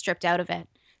everything is stripped out of it.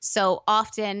 So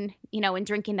often, in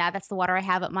drinking that's the water I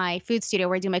have at my food studio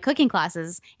where I do my cooking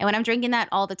classes. And when I'm drinking that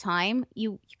all the time,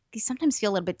 you sometimes feel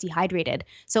a little bit dehydrated.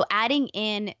 So adding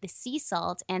in the sea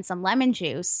salt and some lemon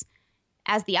juice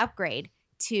as the upgrade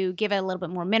to give it a little bit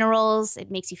more minerals, it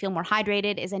makes you feel more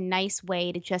hydrated, is a nice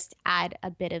way to just add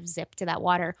a bit of zip to that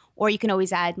water. Or you can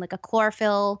always add like a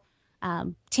chlorophyll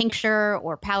tincture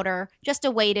or powder, just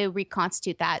a way to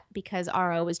reconstitute that, because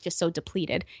RO is just so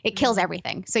depleted. It kills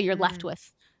everything. So you're left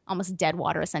with almost dead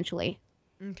water, essentially.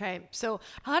 Okay. So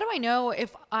how do I know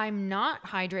if I'm not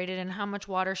hydrated, and how much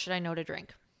water should I know to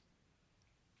drink?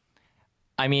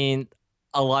 I mean,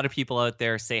 a lot of people out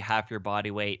there say half your body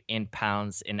weight in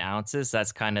pounds in ounces.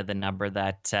 That's kind of the number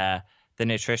that the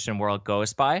nutrition world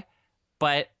goes by.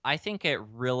 But I think it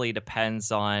really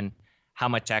depends on how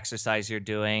much exercise you're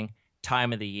doing,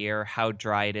 time of the year, how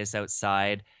dry it is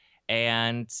outside.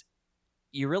 And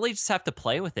you really just have to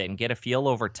play with it and get a feel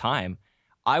over time.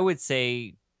 I would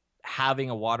say having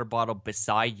a water bottle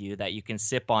beside you that you can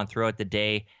sip on throughout the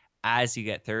day as you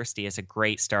get thirsty is a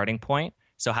great starting point.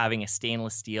 So having a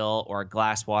stainless steel or a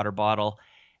glass water bottle,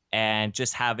 and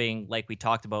just having, like we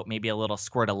talked about, maybe a little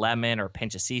squirt of lemon or a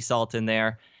pinch of sea salt in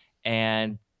there,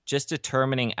 and just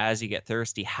determining as you get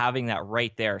thirsty, having that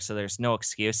right there so there's no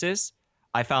excuses.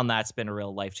 I found that's been a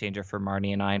real life changer for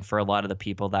Marnie and I, and for a lot of the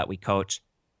people that we coach.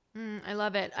 I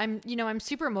love it. I'm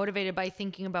super motivated by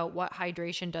thinking about what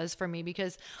hydration does for me,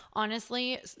 because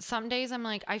honestly, some days I'm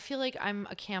like, I feel like I'm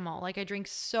a camel. Like, I drink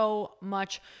so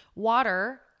much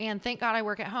water And thank God I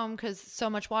work at home, because so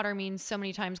much water means so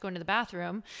many times going to the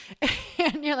bathroom.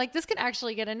 And you're like, this can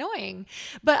actually get annoying.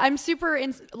 But I'm super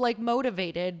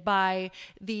motivated by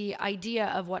the idea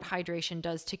of what hydration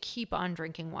does to keep on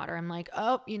drinking water. I'm like,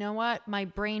 oh, you know what? My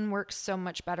brain works so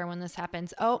much better when this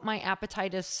happens. Oh, my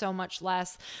appetite is so much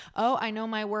less. Oh, I know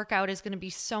my workout is going to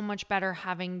be so much better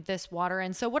having this water.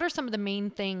 And so what are some of the main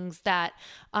things that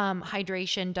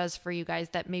hydration does for you guys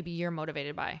that maybe you're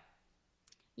motivated by?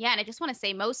 Yeah, and I just want to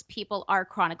say most people are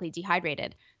chronically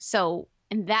dehydrated. So,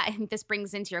 and this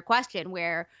brings into your question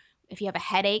where if you have a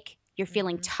headache, you're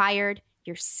feeling tired,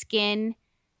 your skin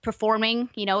performing,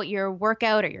 your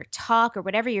workout or your talk or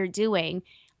whatever you're doing,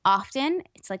 often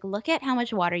it's like, look at how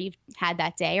much water you've had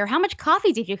that day, or how much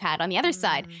coffee did you had on the other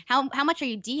side? How much are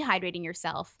you dehydrating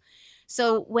yourself?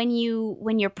 So when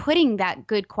you're putting that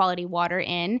good quality water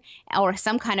in, or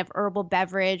some kind of herbal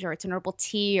beverage, or it's an herbal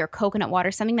tea or coconut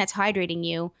water, something that's hydrating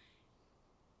you,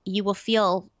 you will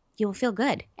feel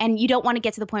good. And you don't want to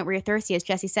get to the point where you're thirsty, as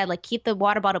Jesse said. Like, keep the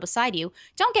water bottle beside you.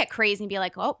 Don't get crazy and be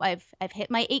like, oh, I've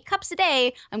hit my 8 cups a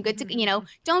day, I'm good to,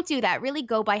 don't do that. Really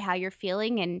go by how you're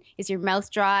feeling, and is your mouth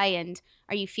dry, and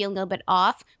are you feeling a little bit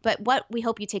off? But what we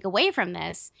hope you take away from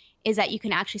this is that you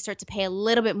can actually start to pay a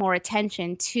little bit more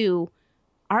attention to,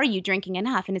 are you drinking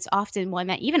enough? And it's often one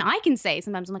that even I can say.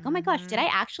 Sometimes I'm like, oh my gosh, did I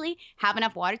actually have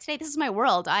enough water today? This is my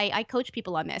world. I coach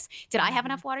people on this. Did I have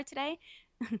enough water today?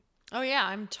 Oh yeah,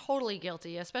 I'm totally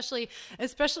guilty, especially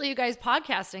you guys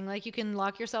podcasting. Like, you can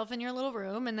lock yourself in your little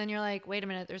room and then you're like, wait a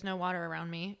minute, there's no water around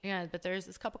me. Yeah, but there's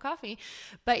this cup of coffee.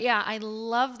 But yeah, I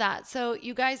love that. So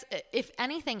you guys, if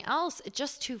anything else,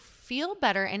 just to feel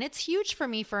better, and it's huge for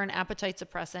me for an appetite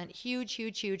suppressant. Huge,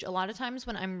 huge, huge. A lot of times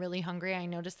when I'm really hungry, I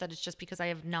notice that it's just because I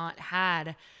have not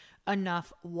had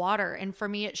enough water. And for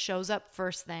me, it shows up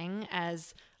first thing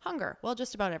as hunger. Well,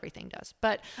 just about everything does,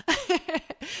 but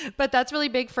but that's really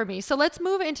big for me. So let's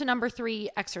move into number 3,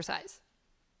 exercise.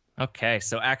 Okay,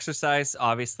 so exercise,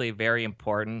 obviously very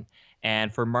important.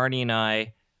 And for Marnie and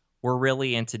I, we're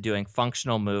really into doing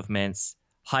functional movements,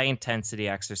 high intensity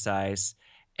exercise.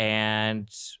 And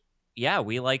yeah,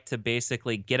 we like to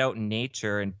basically get out in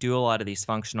nature and do a lot of these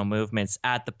functional movements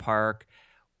at the park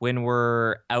when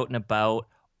we're out and about.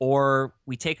 Or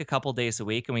we take a couple days a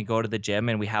week and we go to the gym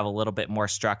and we have a little bit more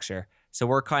structure. So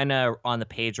we're kind of on the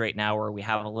page right now where we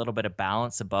have a little bit of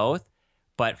balance of both.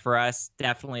 But for us,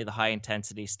 definitely the high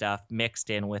intensity stuff mixed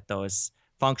in with those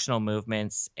functional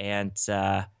movements. And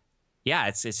yeah,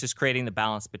 it's just creating the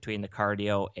balance between the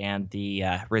cardio and the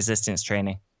resistance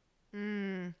training.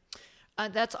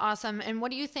 That's awesome. And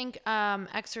what do you think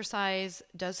exercise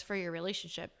does for your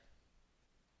relationship?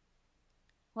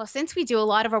 Well, since we do a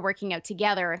lot of our working out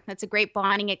together, that's a great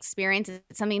bonding experience.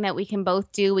 It's something that we can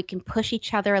both do. We can push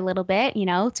each other a little bit,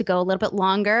 to go a little bit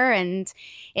longer. And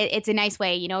it's a nice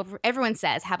way, everyone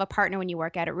says have a partner when you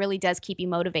work out. It really does keep you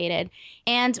motivated.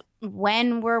 And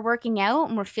when we're working out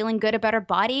and we're feeling good about our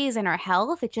bodies and our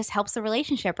health, it just helps the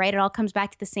relationship, right? It all comes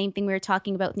back to the same thing we were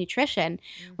talking about with nutrition.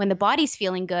 When the body's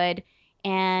feeling good,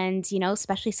 and,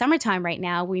 especially summertime right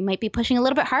now, we might be pushing a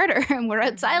little bit harder and we're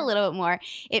outside a little bit more.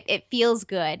 It feels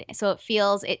good. So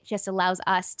it just allows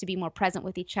us to be more present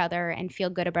with each other and feel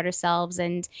good about ourselves,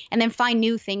 and then find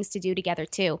new things to do together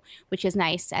too, which is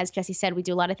nice. As Jesse said, we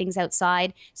do a lot of things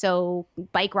outside. So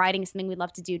bike riding is something we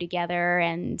love to do together,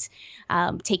 and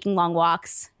taking long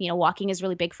walks. Walking is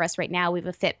really big for us right now. We have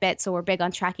a Fitbit, so we're big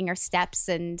on tracking our steps.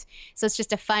 And so it's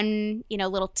just a fun,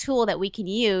 little tool that we can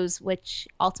use, which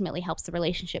ultimately helps the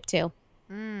relationship too.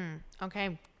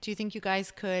 Okay. Do you think you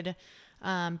guys could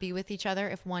be with each other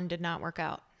if one did not work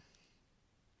out?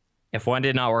 If one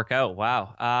did not work out,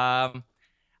 wow.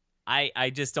 I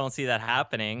just don't see that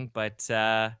happening. But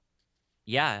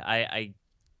yeah, I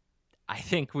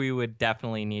think we would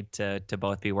definitely need to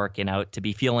both be working out, to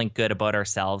be feeling good about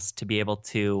ourselves, to be able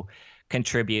to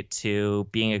contribute to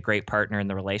being a great partner in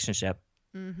the relationship.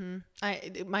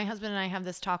 My husband and I have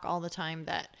this talk all the time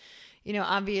that,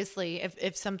 obviously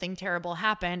if something terrible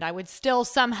happened, I would still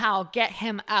somehow get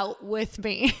him out with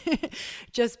me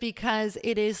just because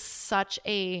it's such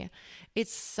a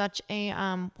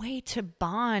way to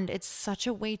bond. It's such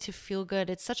a way to feel good.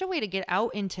 It's such a way to get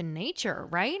out into nature,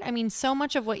 right? I mean, so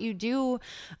much of what you do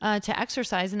to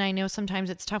exercise, and I know sometimes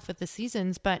it's tough with the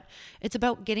seasons, but it's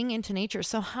about getting into nature.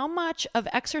 So how much of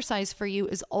exercise for you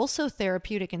is also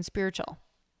therapeutic and spiritual?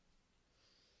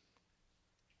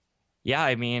 Yeah,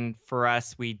 I mean, for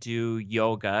us, we do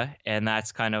yoga, and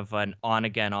that's kind of an on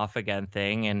again, off again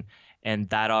thing. And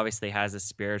that obviously has a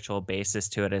spiritual basis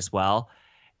to it as well.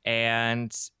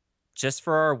 And just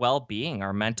for our well-being,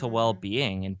 our mental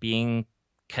well-being, and being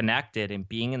connected and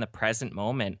being in the present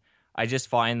moment, I just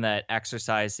find that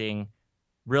exercising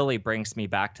really brings me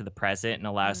back to the present and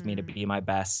allows me to be my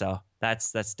best. So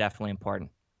that's definitely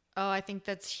important. Oh, I think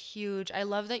that's huge. I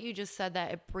love that you just said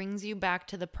that. It brings you back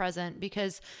to the present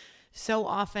because so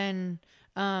often,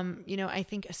 I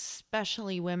think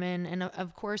especially women and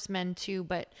of course men too,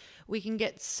 but we can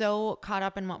get so caught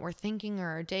up in what we're thinking or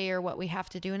our day or what we have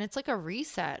to do. And it's like a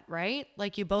reset, right?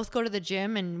 Like you both go to the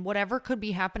gym and whatever could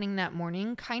be happening that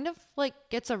morning kind of like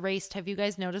gets erased. Have you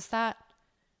guys noticed that?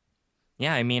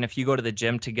 Yeah, I mean, if you go to the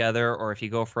gym together or if you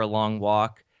go for a long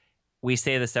walk, we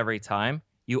say this every time,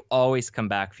 you always come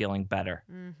back feeling better.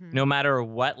 No matter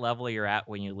what level you're at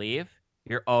when you leave,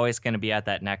 you're always going to be at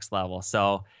that next level.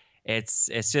 So it's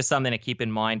just something to keep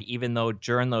in mind, even though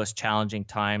during those challenging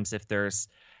times, if there's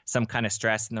some kind of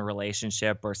stress in the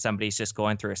relationship or somebody's just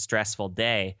going through a stressful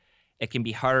day, it can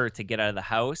be harder to get out of the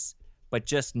house. But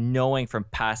just knowing from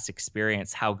past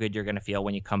experience how good you're going to feel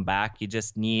when you come back, you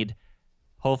just need,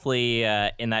 hopefully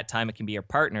in that time, it can be your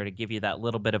partner to give you that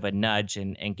little bit of a nudge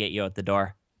and get you out the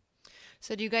door.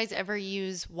 So do you guys ever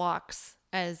use walks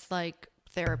as like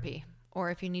therapy or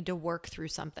if you need to work through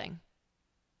something?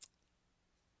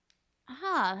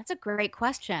 That's a great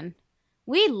question.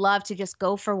 We love to just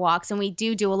go for walks, and we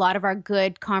do a lot of our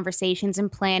good conversations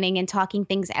and planning and talking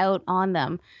things out on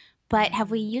them. But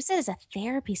have we used it as a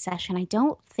therapy session? I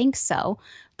don't think so.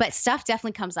 But stuff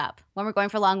definitely comes up. When we're going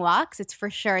for long walks, it's for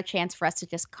sure a chance for us to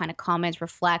just kind of comment,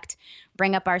 reflect,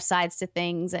 bring up our sides to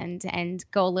things, and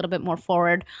go a little bit more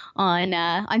forward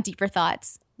on deeper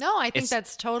thoughts. No, I think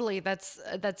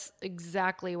that's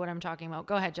exactly what I'm talking about.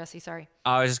 Go ahead, Jesse. Sorry.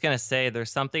 I was just going to say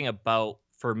there's something about,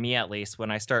 for me at least, when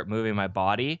I start moving my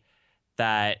body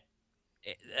that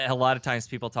a lot of times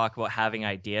people talk about having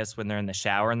ideas when they're in the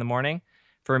shower in the morning.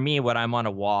 For me, when I'm on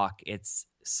a walk, it's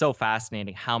so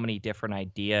fascinating how many different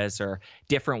ideas or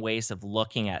different ways of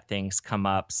looking at things come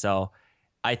up. So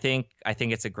I think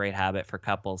it's a great habit for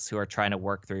couples who are trying to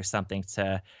work through something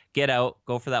to get out,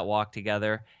 go for that walk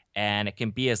together. And it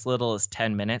can be as little as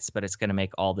 10 minutes, but it's going to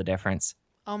make all the difference.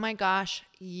 Oh my gosh.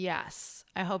 Yes.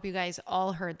 I hope you guys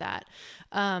all heard that.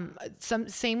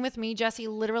 Same with me, Jesse,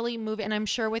 literally moving, and I'm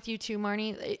sure with you too,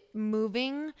 Marnie,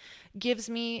 moving gives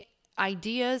me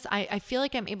ideas. I feel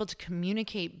like I'm able to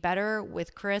communicate better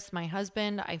with Chris, my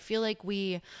husband. I feel like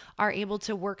we are able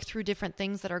to work through different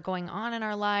things that are going on in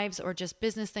our lives or just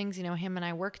business things. Him and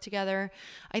I work together.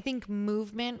 I think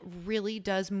movement really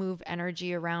does move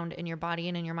energy around in your body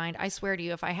and in your mind. I swear to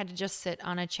you, if I had to just sit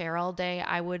on a chair all day,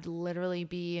 I would literally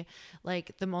be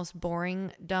like the most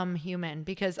boring, dumb human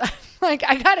because like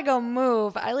I gotta go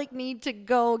move. I like need to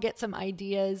go get some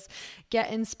ideas, get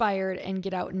inspired, and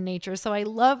get out in nature. So I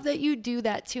love that you do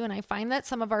that too. And I find that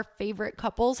some of our favorite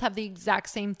couples have the exact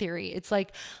same theory. It's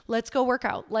like, let's go work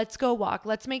out. Let's go walk.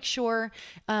 Let's make sure,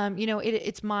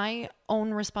 it's my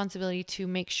own responsibility to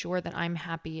make sure that I'm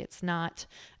happy. It's not,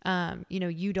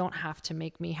 you don't have to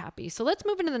make me happy. So let's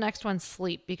move into the next one,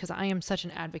 sleep, because I am such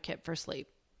an advocate for sleep.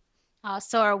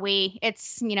 So are we.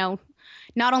 It's,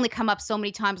 not only come up so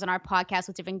many times on our podcast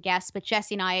with different guests, but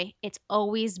Jesse and I, it's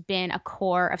always been a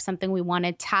core of something we want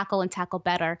to tackle and tackle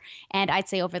better. And I'd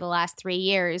say over the last 3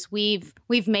 years, we've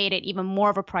made it even more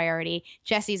of a priority.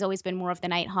 Jesse's always been more of the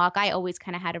night hawk. I always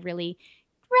kind of had a really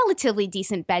relatively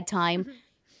decent bedtime,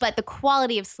 but the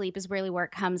quality of sleep is really where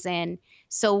it comes in.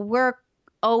 So we're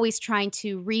always trying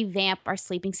to revamp our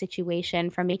sleeping situation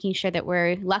from making sure that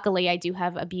luckily I do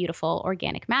have a beautiful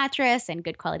organic mattress and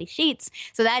good quality sheets.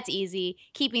 So that's easy.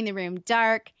 Keeping the room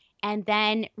dark and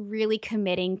then really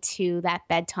committing to that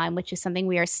bedtime, which is something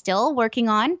we are still working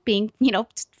on being,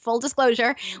 full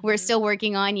disclosure, we're still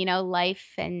working on,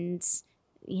 life and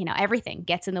everything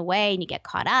gets in the way and you get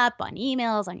caught up on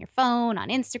emails, on your phone, on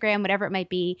Instagram, whatever it might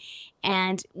be.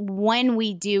 And when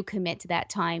we do commit to that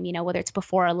time, whether it's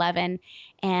before 11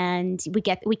 and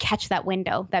we catch that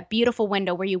window, that beautiful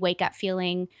window where you wake up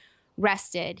feeling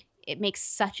rested, it makes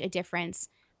such a difference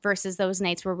versus those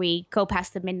nights where we go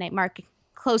past the midnight mark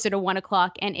closer to 1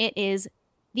 o'clock and it is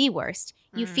the worst.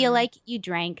 You feel like you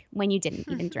drank when you didn't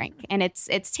even drink. And it's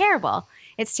terrible.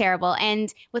 It's terrible.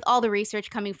 And with all the research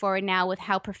coming forward now with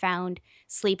how profound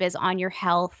sleep is on your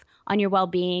health, on your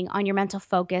well-being, on your mental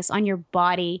focus, on your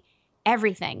body,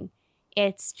 everything,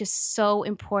 it's just so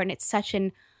important. It's such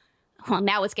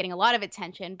now it's getting a lot of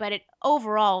attention, but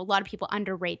overall, a lot of people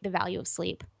underrate the value of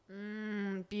sleep.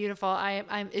 Beautiful.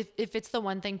 I'm if it's the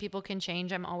one thing people can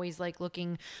change, I'm always like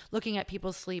looking at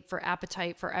people's sleep for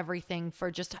appetite, for everything,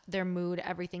 for just their mood,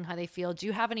 everything, how they feel. Do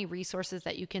you have any resources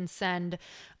that you can send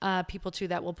people to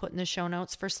that we'll put in the show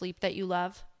notes for sleep that you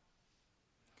love?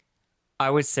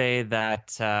 I would say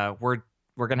that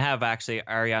we're we're going to have actually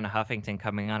Ariana Huffington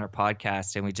coming on our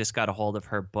podcast, and we just got a hold of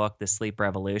her book, The Sleep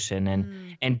Revolution,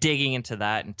 and digging into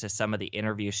that, into some of the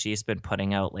interviews she's been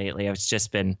putting out lately. It's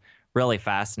just been really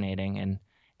fascinating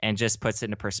and just puts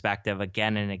into perspective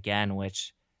again and again,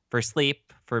 which for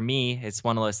sleep, for me, it's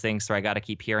one of those things where I got to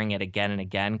keep hearing it again and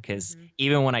again, because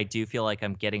even when I do feel like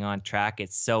I'm getting on track,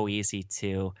 it's so easy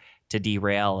to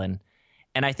derail. And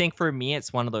I think for me,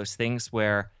 it's one of those things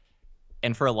where,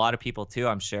 and for a lot of people too,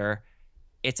 I'm sure,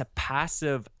 it's a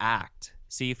passive act.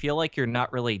 So you feel like you're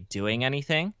not really doing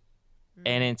anything.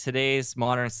 And in today's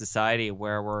modern society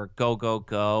where we're go, go,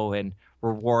 go and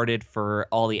rewarded for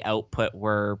all the output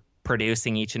we're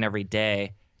producing each and every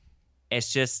day,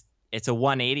 it's a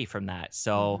 180 from that.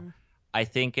 So I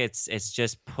think it's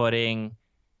just putting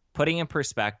in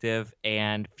perspective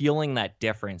and feeling that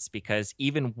difference, because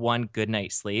even one good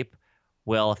night's sleep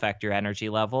will affect your energy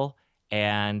level.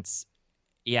 And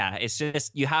yeah, it's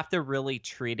just, you have to really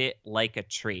treat it like a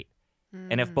treat.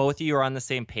 And if both of you are on the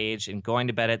same page and going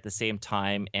to bed at the same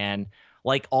time, and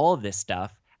like all of this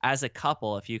stuff, as a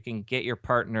couple, if you can get your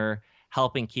partner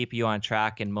helping keep you on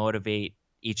track and motivate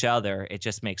each other, it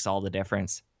just makes all the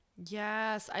difference.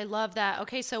 Yes, I love that.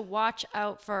 Okay, so watch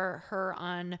out for her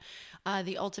on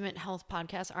the Ultimate Health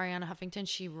Podcast, Ariana Huffington.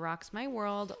 She rocks my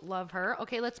world. Love her.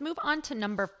 Okay, let's move on to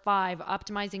number 5,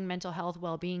 optimizing mental health,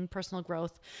 well-being, personal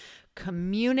growth,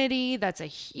 community. That's a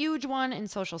huge one in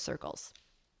social circles.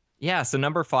 Yeah, so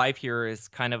number 5 here is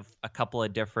kind of a couple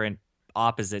of different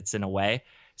opposites in a way.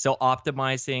 So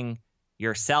optimizing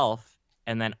yourself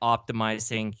and then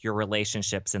optimizing your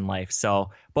relationships in life. So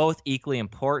both equally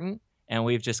important, and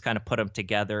we've just kind of put them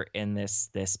together in this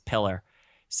pillar.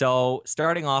 So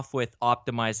starting off with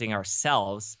optimizing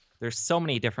ourselves, there's so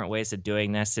many different ways of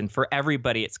doing this. And for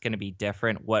everybody, it's going to be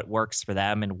different what works for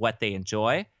them and what they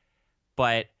enjoy.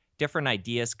 But different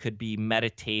ideas could be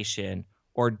meditation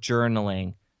or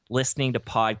journaling, listening to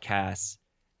podcasts,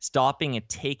 stopping and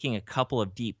taking a couple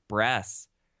of deep breaths,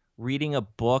 reading a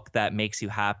book that makes you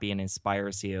happy and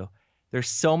inspires you. There's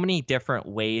so many different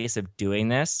ways of doing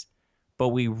this, but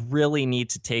we really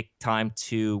need to take time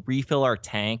to refill our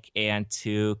tank and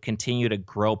to continue to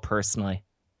grow personally.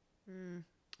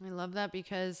 I love that,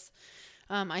 because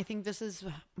I think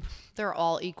they're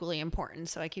all equally important.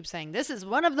 So I keep saying this is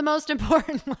one of the most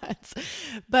important ones.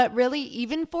 But really,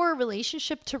 even for a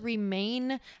relationship to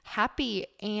remain happy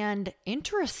and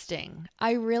interesting,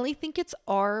 I really think it's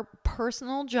our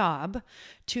personal job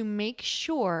to make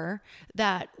sure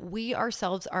that we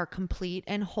ourselves are complete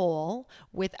and whole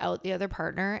without the other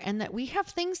partner, and that we have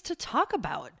things to talk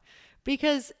about.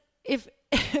 Because if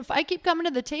I keep coming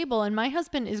to the table and my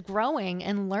husband is growing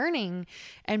and learning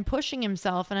and pushing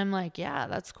himself, and I'm like, yeah,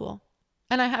 that's cool,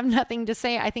 and I have nothing to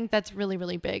say, I think that's really,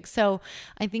 really big. So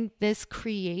I think this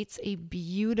creates a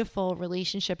beautiful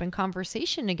relationship and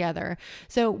conversation together.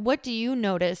 So what do you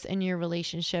notice in your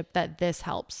relationship that this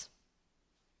helps?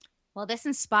 Well, this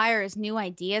inspires new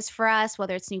ideas for us,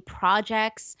 whether it's new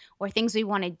projects or things we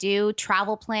want to do,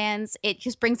 travel plans. It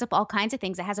just brings up all kinds of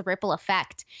things. It has a ripple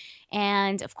effect.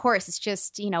 And of course, it's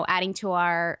just, adding to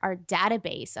our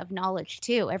database of knowledge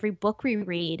too. Every book we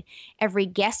read, every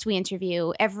guest we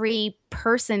interview, every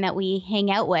person that we hang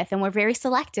out with. And we're very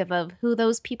selective of who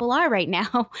those people are right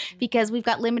now because we've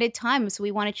got limited time. So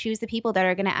we want to choose the people that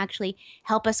are going to actually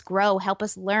help us grow, help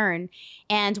us learn.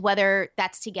 And whether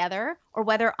that's together or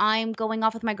whether I'm going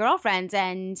off with my girlfriends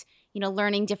and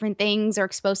learning different things or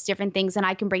exposed to different things, and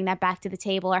I can bring that back to the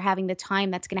table, or having the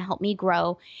time that's going to help me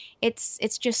grow. It's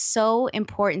just so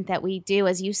important that we do,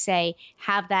 as you say,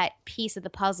 have that piece of the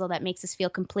puzzle that makes us feel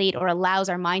complete or allows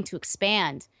our mind to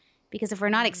expand. Because if we're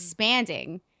not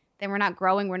expanding, then we're not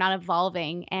growing, we're not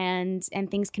evolving, and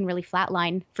things can really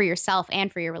flatline for yourself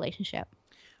and for your relationship.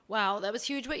 Wow, that was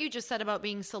huge what you just said about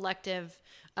being selective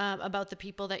about the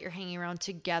people that you're hanging around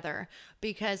together,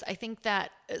 because I think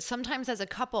that sometimes as a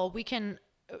couple we can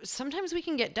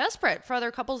get desperate for other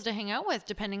couples to hang out with,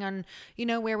 depending on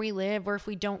where we live, or if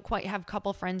we don't quite have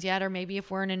couple friends yet, or maybe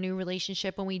if we're in a new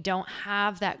relationship and we don't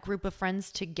have that group of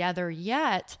friends together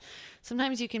yet.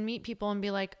 Sometimes you can meet people and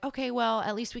be like, okay, well,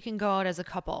 at least we can go out as a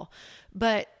couple.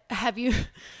 But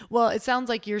well, it sounds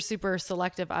like you're super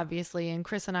selective, obviously. And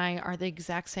Chris and I are the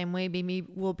exact same way. Maybe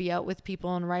we'll be out with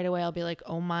people and right away I'll be like,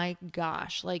 oh my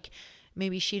gosh, like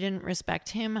maybe she didn't respect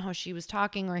him, how she was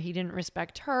talking, or he didn't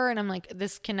respect her. And I'm like,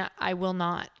 I will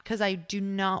not, because I do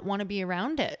not want to be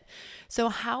around it. So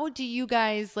how do you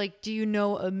guys, do you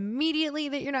know immediately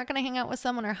that you're not going to hang out with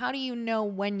someone, or how do you know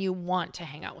when you want to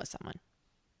hang out with someone?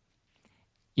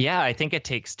 Yeah, I think it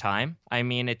takes time. I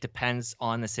mean, it depends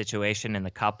on the situation and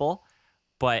the couple,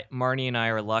 but Marnie and I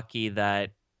are lucky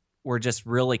that we're just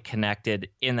really connected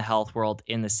in the health world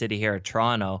in the city here of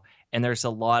Toronto. And there's a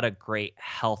lot of great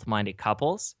health minded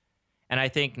couples. And I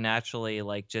think naturally,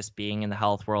 like just being in the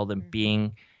health world and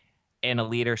being in a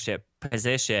leadership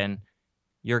position,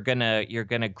 you're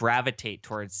gonna gravitate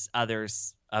towards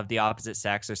others of the opposite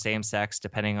sex or same sex,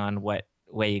 depending on what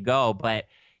way you go. But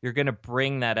you're gonna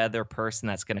bring that other person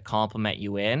that's gonna complement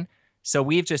you in. So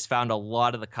we've just found a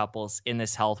lot of the couples in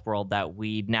this health world that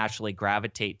we naturally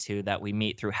gravitate to, that we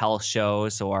meet through health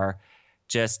shows or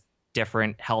just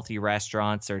different healthy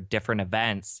restaurants or different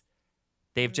events.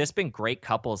 They've just been great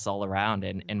couples all around.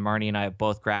 And Marnie and I have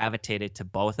both gravitated to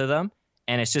both of them.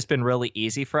 And it's just been really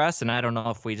easy for us. And I don't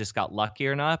know if we just got lucky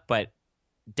or not, but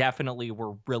definitely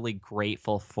we're really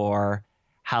grateful for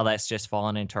how that's just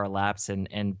fallen into our laps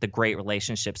and the great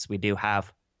relationships we do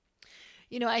have.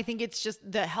 You know, I think it's just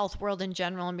the health world in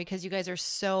general, and because you guys are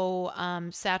so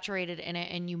saturated in it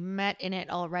and you met in it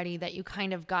already, that you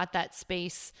kind of got that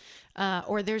space,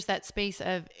 or there's that space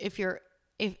of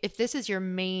if this is your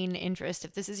main interest,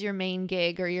 if this is your main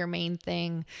gig or your main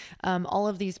thing, all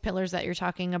of these pillars that you're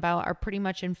talking about are pretty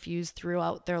much infused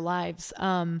throughout their lives.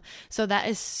 So that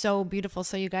is so beautiful.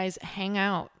 So you guys hang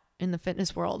out in the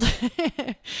fitness world.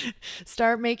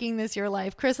 Start making this your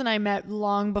life. Chris and I met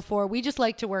long before. We just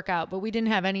like to work out, but we didn't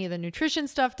have any of the nutrition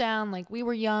stuff down. Like, we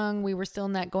were young, we were still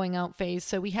in that going out phase.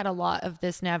 So we had a lot of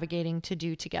this navigating to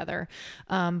do together.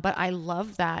 But I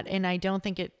love that. And I don't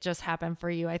think it just happened for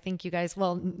you. I think you guys,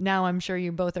 well, now I'm sure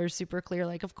you both are super clear.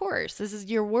 Like, of course, this is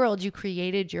your world. You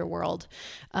created your world.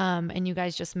 And you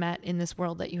guys just met in this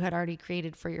world that you had already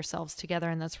created for yourselves together.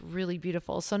 And that's really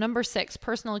beautiful. So number 6,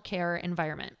 personal care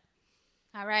environment.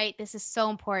 All right. This is so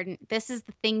important. This is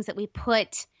the things that we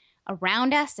put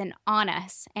around us and on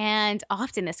us. And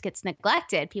often this gets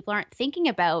neglected. People aren't thinking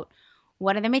about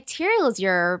what are the materials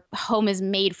your home is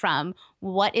made from?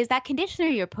 What is that conditioner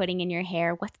you're putting in your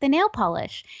hair? What's the nail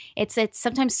polish? It's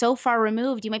sometimes so far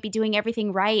removed. You might be doing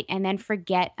everything right and then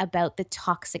forget about the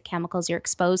toxic chemicals you're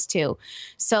exposed to.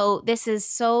 So this is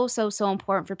so, so, so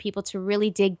important for people to really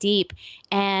dig deep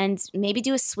and maybe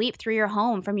do a sweep through your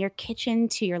home, from your kitchen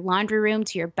to your laundry room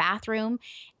to your bathroom.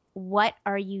 What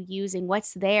are you using?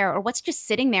 What's there? Or what's just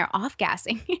sitting there off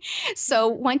gassing? So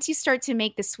once you start to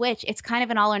make the switch, it's kind of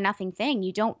an all or nothing thing.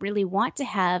 You don't really want to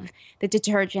have the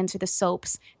detergents or the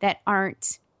soaps that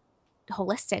aren't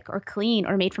holistic or clean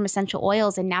or made from essential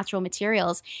oils and natural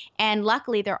materials. And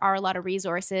luckily, there are a lot of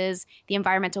resources. The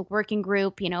Environmental Working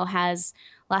Group, has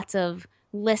lots of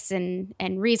lists and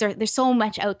resources. There's so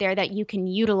much out there that you can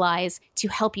utilize to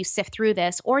help you sift through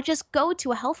this, or just go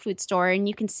to a health food store and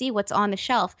you can see what's on the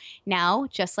shelf. Now,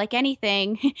 just like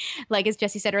anything, like as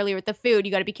Jesse said earlier with the food,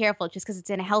 you got to be careful. Just because it's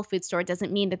in a health food store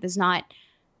doesn't mean that there's not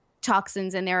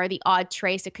toxins in there, or the odd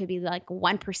trace. It could be like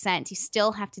 1%. You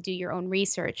still have to do your own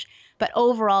research. But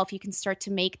overall, if you can start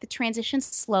to make the transition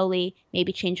slowly,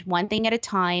 maybe change one thing at a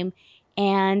time,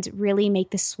 and really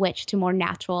make the switch to more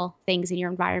natural things in your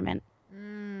environment.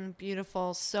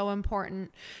 Beautiful. So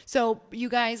important. So you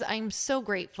guys, I'm so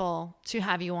grateful to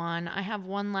have you on. I have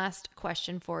one last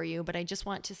question for you, but I just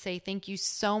want to say thank you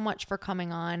so much for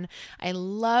coming on. I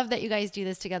love that you guys do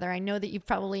this together. I know that you've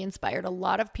probably inspired a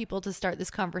lot of people to start this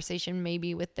conversation,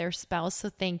 maybe with their spouse. So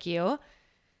thank you.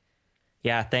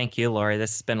 Yeah, thank you, Lori.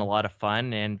 This has been a lot of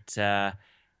fun. And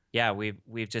yeah,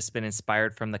 we've just been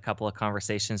inspired from the couple of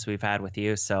conversations we've had with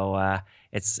you. So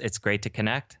it's great to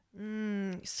connect.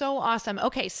 So awesome.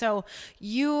 Okay, so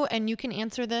you can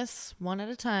answer this one at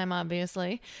a time,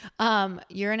 obviously.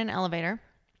 You're in an elevator.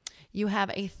 You have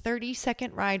a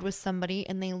 30-second ride with somebody,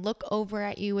 and they look over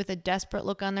at you with a desperate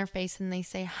look on their face, and they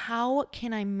say, "How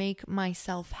can I make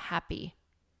myself happy?"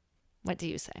 What do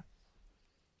you say?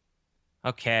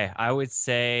 Okay, I would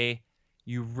say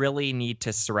you really need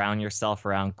to surround yourself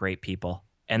around great people.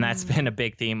 And that's been a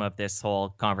big theme of this whole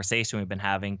conversation we've been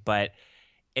having. But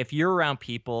if you're around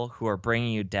people who are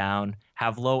bringing you down,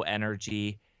 have low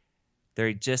energy,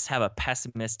 they just have a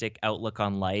pessimistic outlook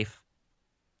on life,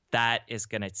 that is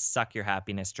going to suck your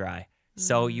happiness dry.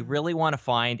 So you really want to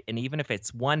find, and even if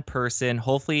it's one person,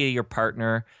 hopefully your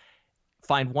partner,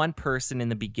 find one person in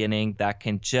the beginning that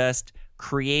can just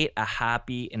create a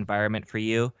happy environment for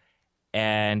you.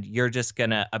 And you're just going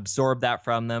to absorb that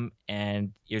from them,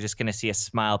 and you're just going to see a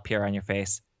smile appear on your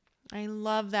face. I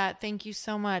love that. Thank you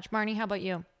so much. Marnie, how about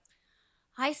you?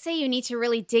 I say you need to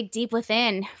really dig deep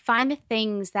within. Find the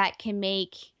things that can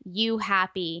make you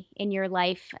happy in your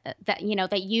life, that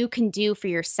you can do for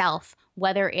yourself,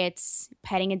 whether it's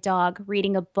petting a dog,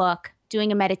 reading a book,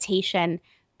 doing a meditation,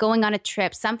 going on a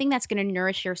trip, something that's going to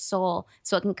nourish your soul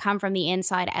so it can come from the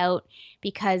inside out,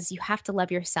 because you have to love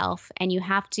yourself and you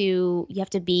have to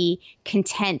be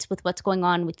content with what's going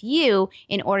on with you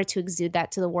in order to exude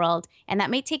that to the world. And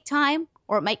that may take time,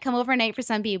 or it might come overnight for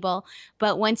some people,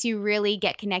 but once you really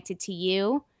get connected to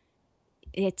you,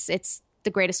 it's the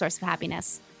greatest source of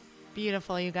happiness.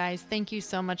 Beautiful, you guys. Thank you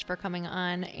so much for coming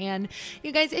on. And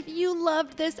you guys, if you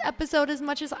loved this episode as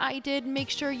much as I did, make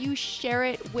sure you share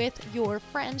it with your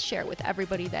friends, share it with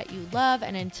everybody that you love.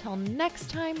 And until next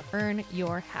time, earn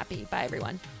your happy. Bye,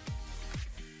 everyone.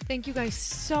 Thank you guys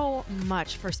so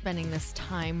much for spending this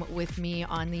time with me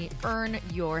on the Earn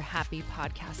Your Happy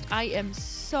podcast. I am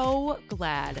so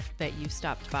glad that you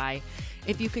stopped by.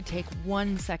 If you could take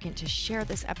 1 second to share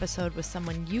this episode with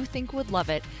someone you think would love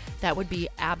it, that would be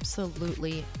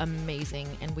absolutely amazing,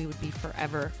 and we would be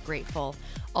forever grateful.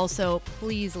 Also,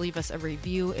 please leave us a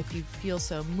review if you feel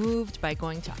so moved by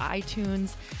going to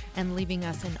iTunes and leaving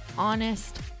us an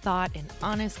honest thought, an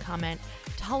honest comment.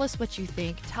 Tell us what you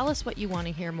think. Tell us what you want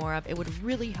to hear more of. It would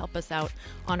really help us out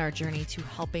on our journey to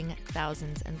helping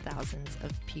thousands and thousands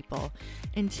of people.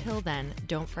 Until then,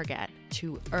 don't forget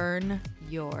to earn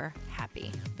your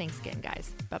happy. Thanks again,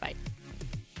 guys. Bye-bye.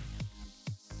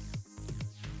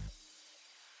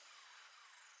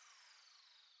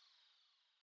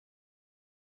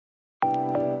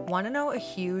 Want to know a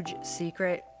huge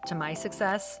secret to my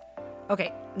success?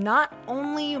 Okay, not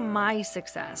only my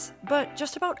success, but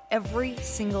just about every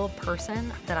single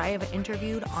person that I have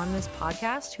interviewed on this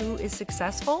podcast who is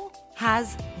successful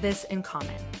has this in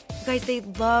common. You guys, they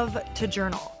love to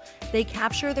journal. They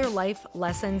capture their life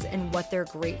lessons and what they're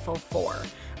grateful for.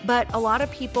 But a lot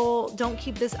of people don't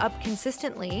keep this up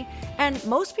consistently, and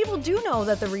most people do know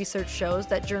that the research shows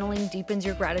that journaling deepens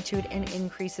your gratitude and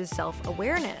increases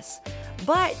self-awareness.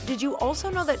 But did you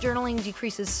also know that journaling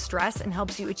decreases stress and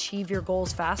helps you achieve your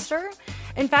goals faster?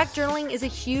 In fact, journaling is a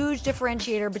huge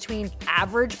differentiator between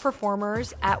average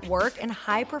performers at work and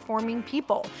high-performing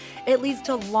people. It leads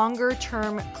to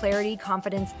longer-term clarity,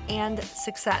 confidence, and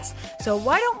success. So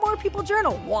why don't more people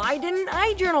journal? Why didn't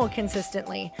I journal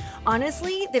consistently?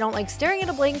 Honestly, they don't like staring at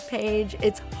a blank page.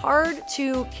 It's hard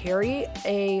to carry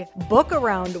a book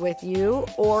around with you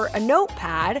or a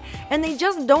notepad, and they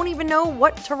just don't even know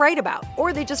what to write about,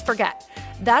 or they just forget.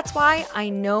 That's why I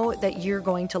know that you're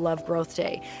going to love Growth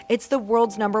Day. It's the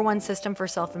world's #1 system for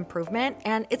self-improvement,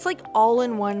 and it's like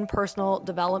all-in-one personal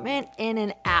development in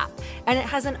an app. And it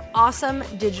has an awesome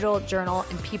digital journal,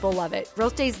 and people love it.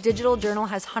 Growth Day's digital journal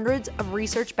has hundreds of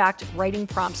research-backed writing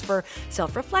prompts for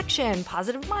self-reflection,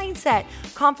 positive mindset,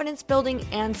 confidence building,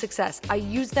 and success. I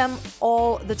use them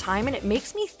all the time, and it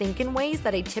makes me think in ways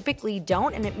that I typically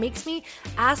don't, and it makes me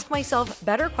ask myself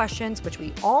better questions, which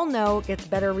we all know gets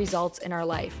better results in our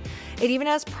life. It even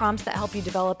has prompts that help you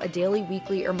develop a daily,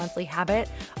 weekly, or monthly habit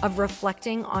of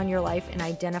reflecting on your life and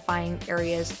identifying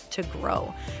areas to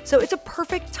grow. So it's a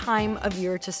perfect time of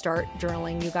year to start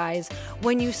journaling, you guys.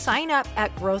 When you sign up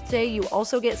at Growth Day, you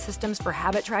also get systems for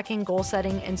habit tracking, goal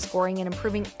setting, and scoring, and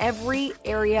improving every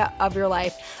area of your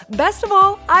life. Best of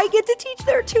all, I get to teach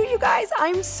there too, you guys.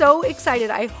 I'm so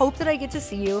excited. I hope that I get to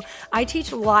see you. I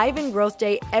teach live in Growth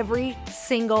Day every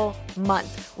single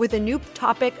month with a new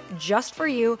topic just for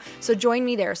you. So join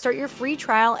me there. Start your free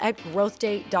trial at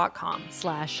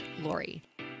growthday.com/Lori.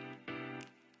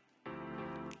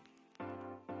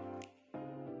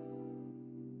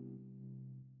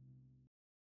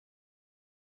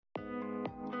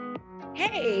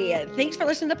 Hey, thanks for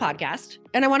listening to the podcast.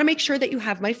 And I want to make sure that you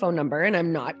have my phone number, and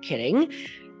I'm not kidding.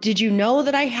 Did you know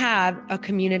that I have a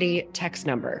community text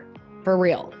number? For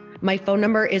real. My phone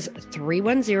number is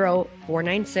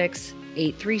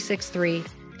 310-496-8363.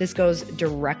 This goes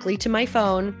directly to my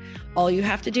phone. All you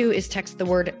have to do is text the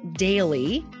word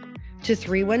daily to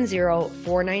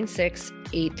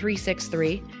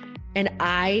 310-496-8363. And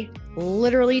I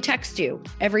literally text you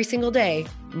every single day,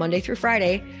 Monday through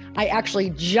Friday. I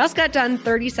actually just got done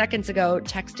 30 seconds ago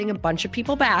texting a bunch of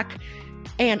people back,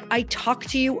 and I talk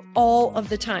to you all of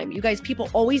the time. You guys, people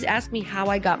always ask me how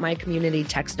I got my community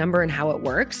text number and how it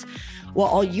works. Well,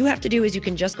 all you have to do is you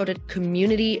can just go to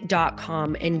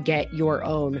community.com and get your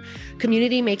own.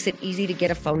 Community makes it easy to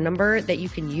get a phone number that you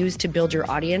can use to build your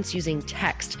audience using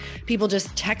text. People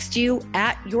just text you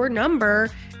at your number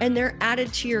and they're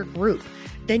added to your group.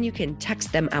 Then you can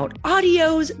text them out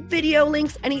audios, video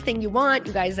links, anything you want.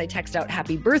 You guys, I text out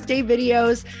happy birthday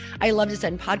videos. I love to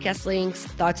send podcast links,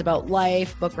 thoughts about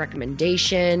life, book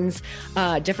recommendations,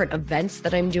 different events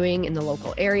that I'm doing in the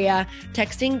local area.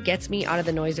 Texting gets me out of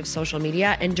the noise of social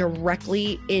media and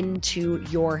directly into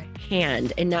your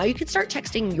hand. And now you can start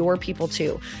texting your people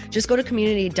too. Just go to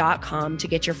community.com to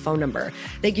get your phone number.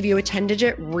 They give you a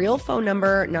 10-digit real phone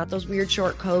number, not those weird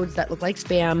short codes that look like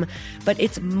spam, but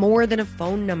it's more than a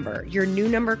phone number. Your new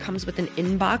number comes with an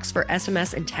inbox for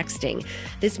SMS and texting.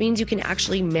 This means you can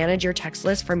actually manage your text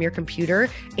list from your computer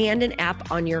and an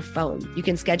app on your phone. You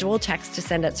can schedule text to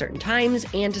send at certain times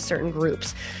and to certain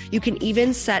groups. You can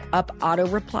even set up auto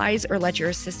replies or let your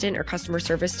assistant or customer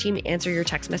service team answer your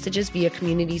text messages via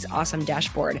Community's awesome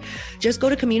dashboard. Just go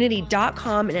to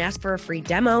community.com and ask for a free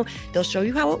demo. They'll show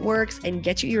you how it works and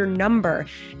get you your number.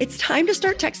 It's time to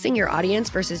start texting your audience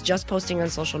versus just posting on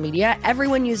social media.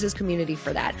 Everyone uses Community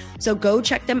for that. So go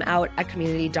check them out at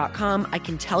community.com. I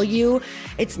can tell you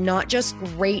it's not just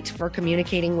great for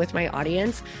communicating with my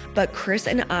audience, but Chris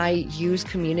and I use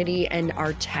Community and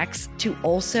our texts to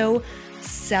also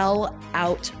sell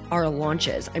out our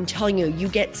launches. I'm telling you, you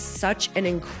get such an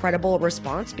incredible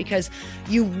response because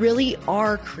you really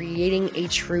are creating a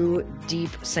true,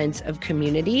 deep sense of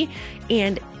community.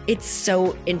 And it's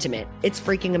so intimate. It's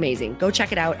freaking amazing. Go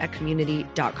check it out at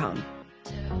community.com.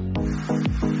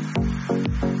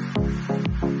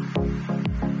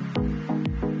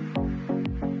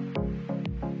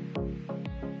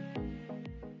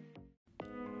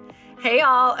 Hey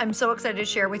y'all, I'm so excited to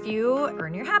share with you,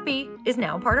 Earn Your Happy is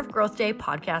now part of Growth Day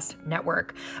Podcast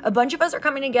Network. A bunch of us are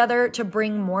coming together to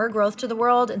bring more growth to the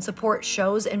world and support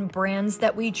shows and brands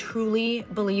that we truly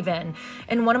believe in.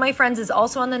 And one of my friends is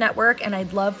also on the network, and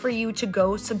I'd love for you to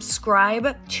go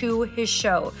subscribe to his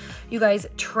show. You guys,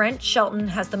 Trent Shelton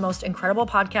has the most incredible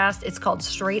podcast. It's called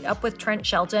Straight Up with Trent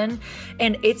Shelton,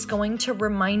 and it's going to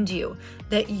remind you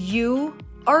that you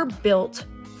are built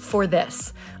for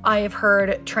this. I have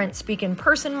heard Trent speak in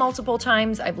person multiple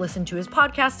times. I've listened to his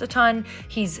podcast a ton.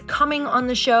 He's coming on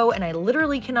the show, and I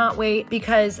literally cannot wait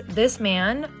because this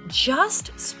man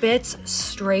just spits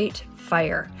straight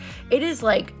fire. It is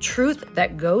like truth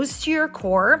that goes to your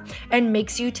core and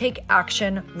makes you take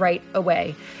action right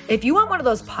away. If you want one of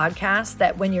those podcasts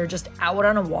that when you're just out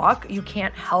on a walk, you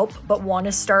can't help but want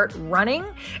to start running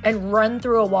and run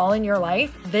through a wall in your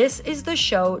life, this is the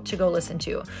show to go listen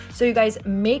to. So you guys,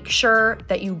 make sure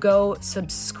that you go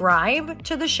subscribe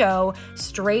to the show,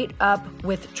 Straight Up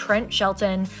with Trent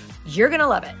Shelton. You're going to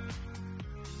love it.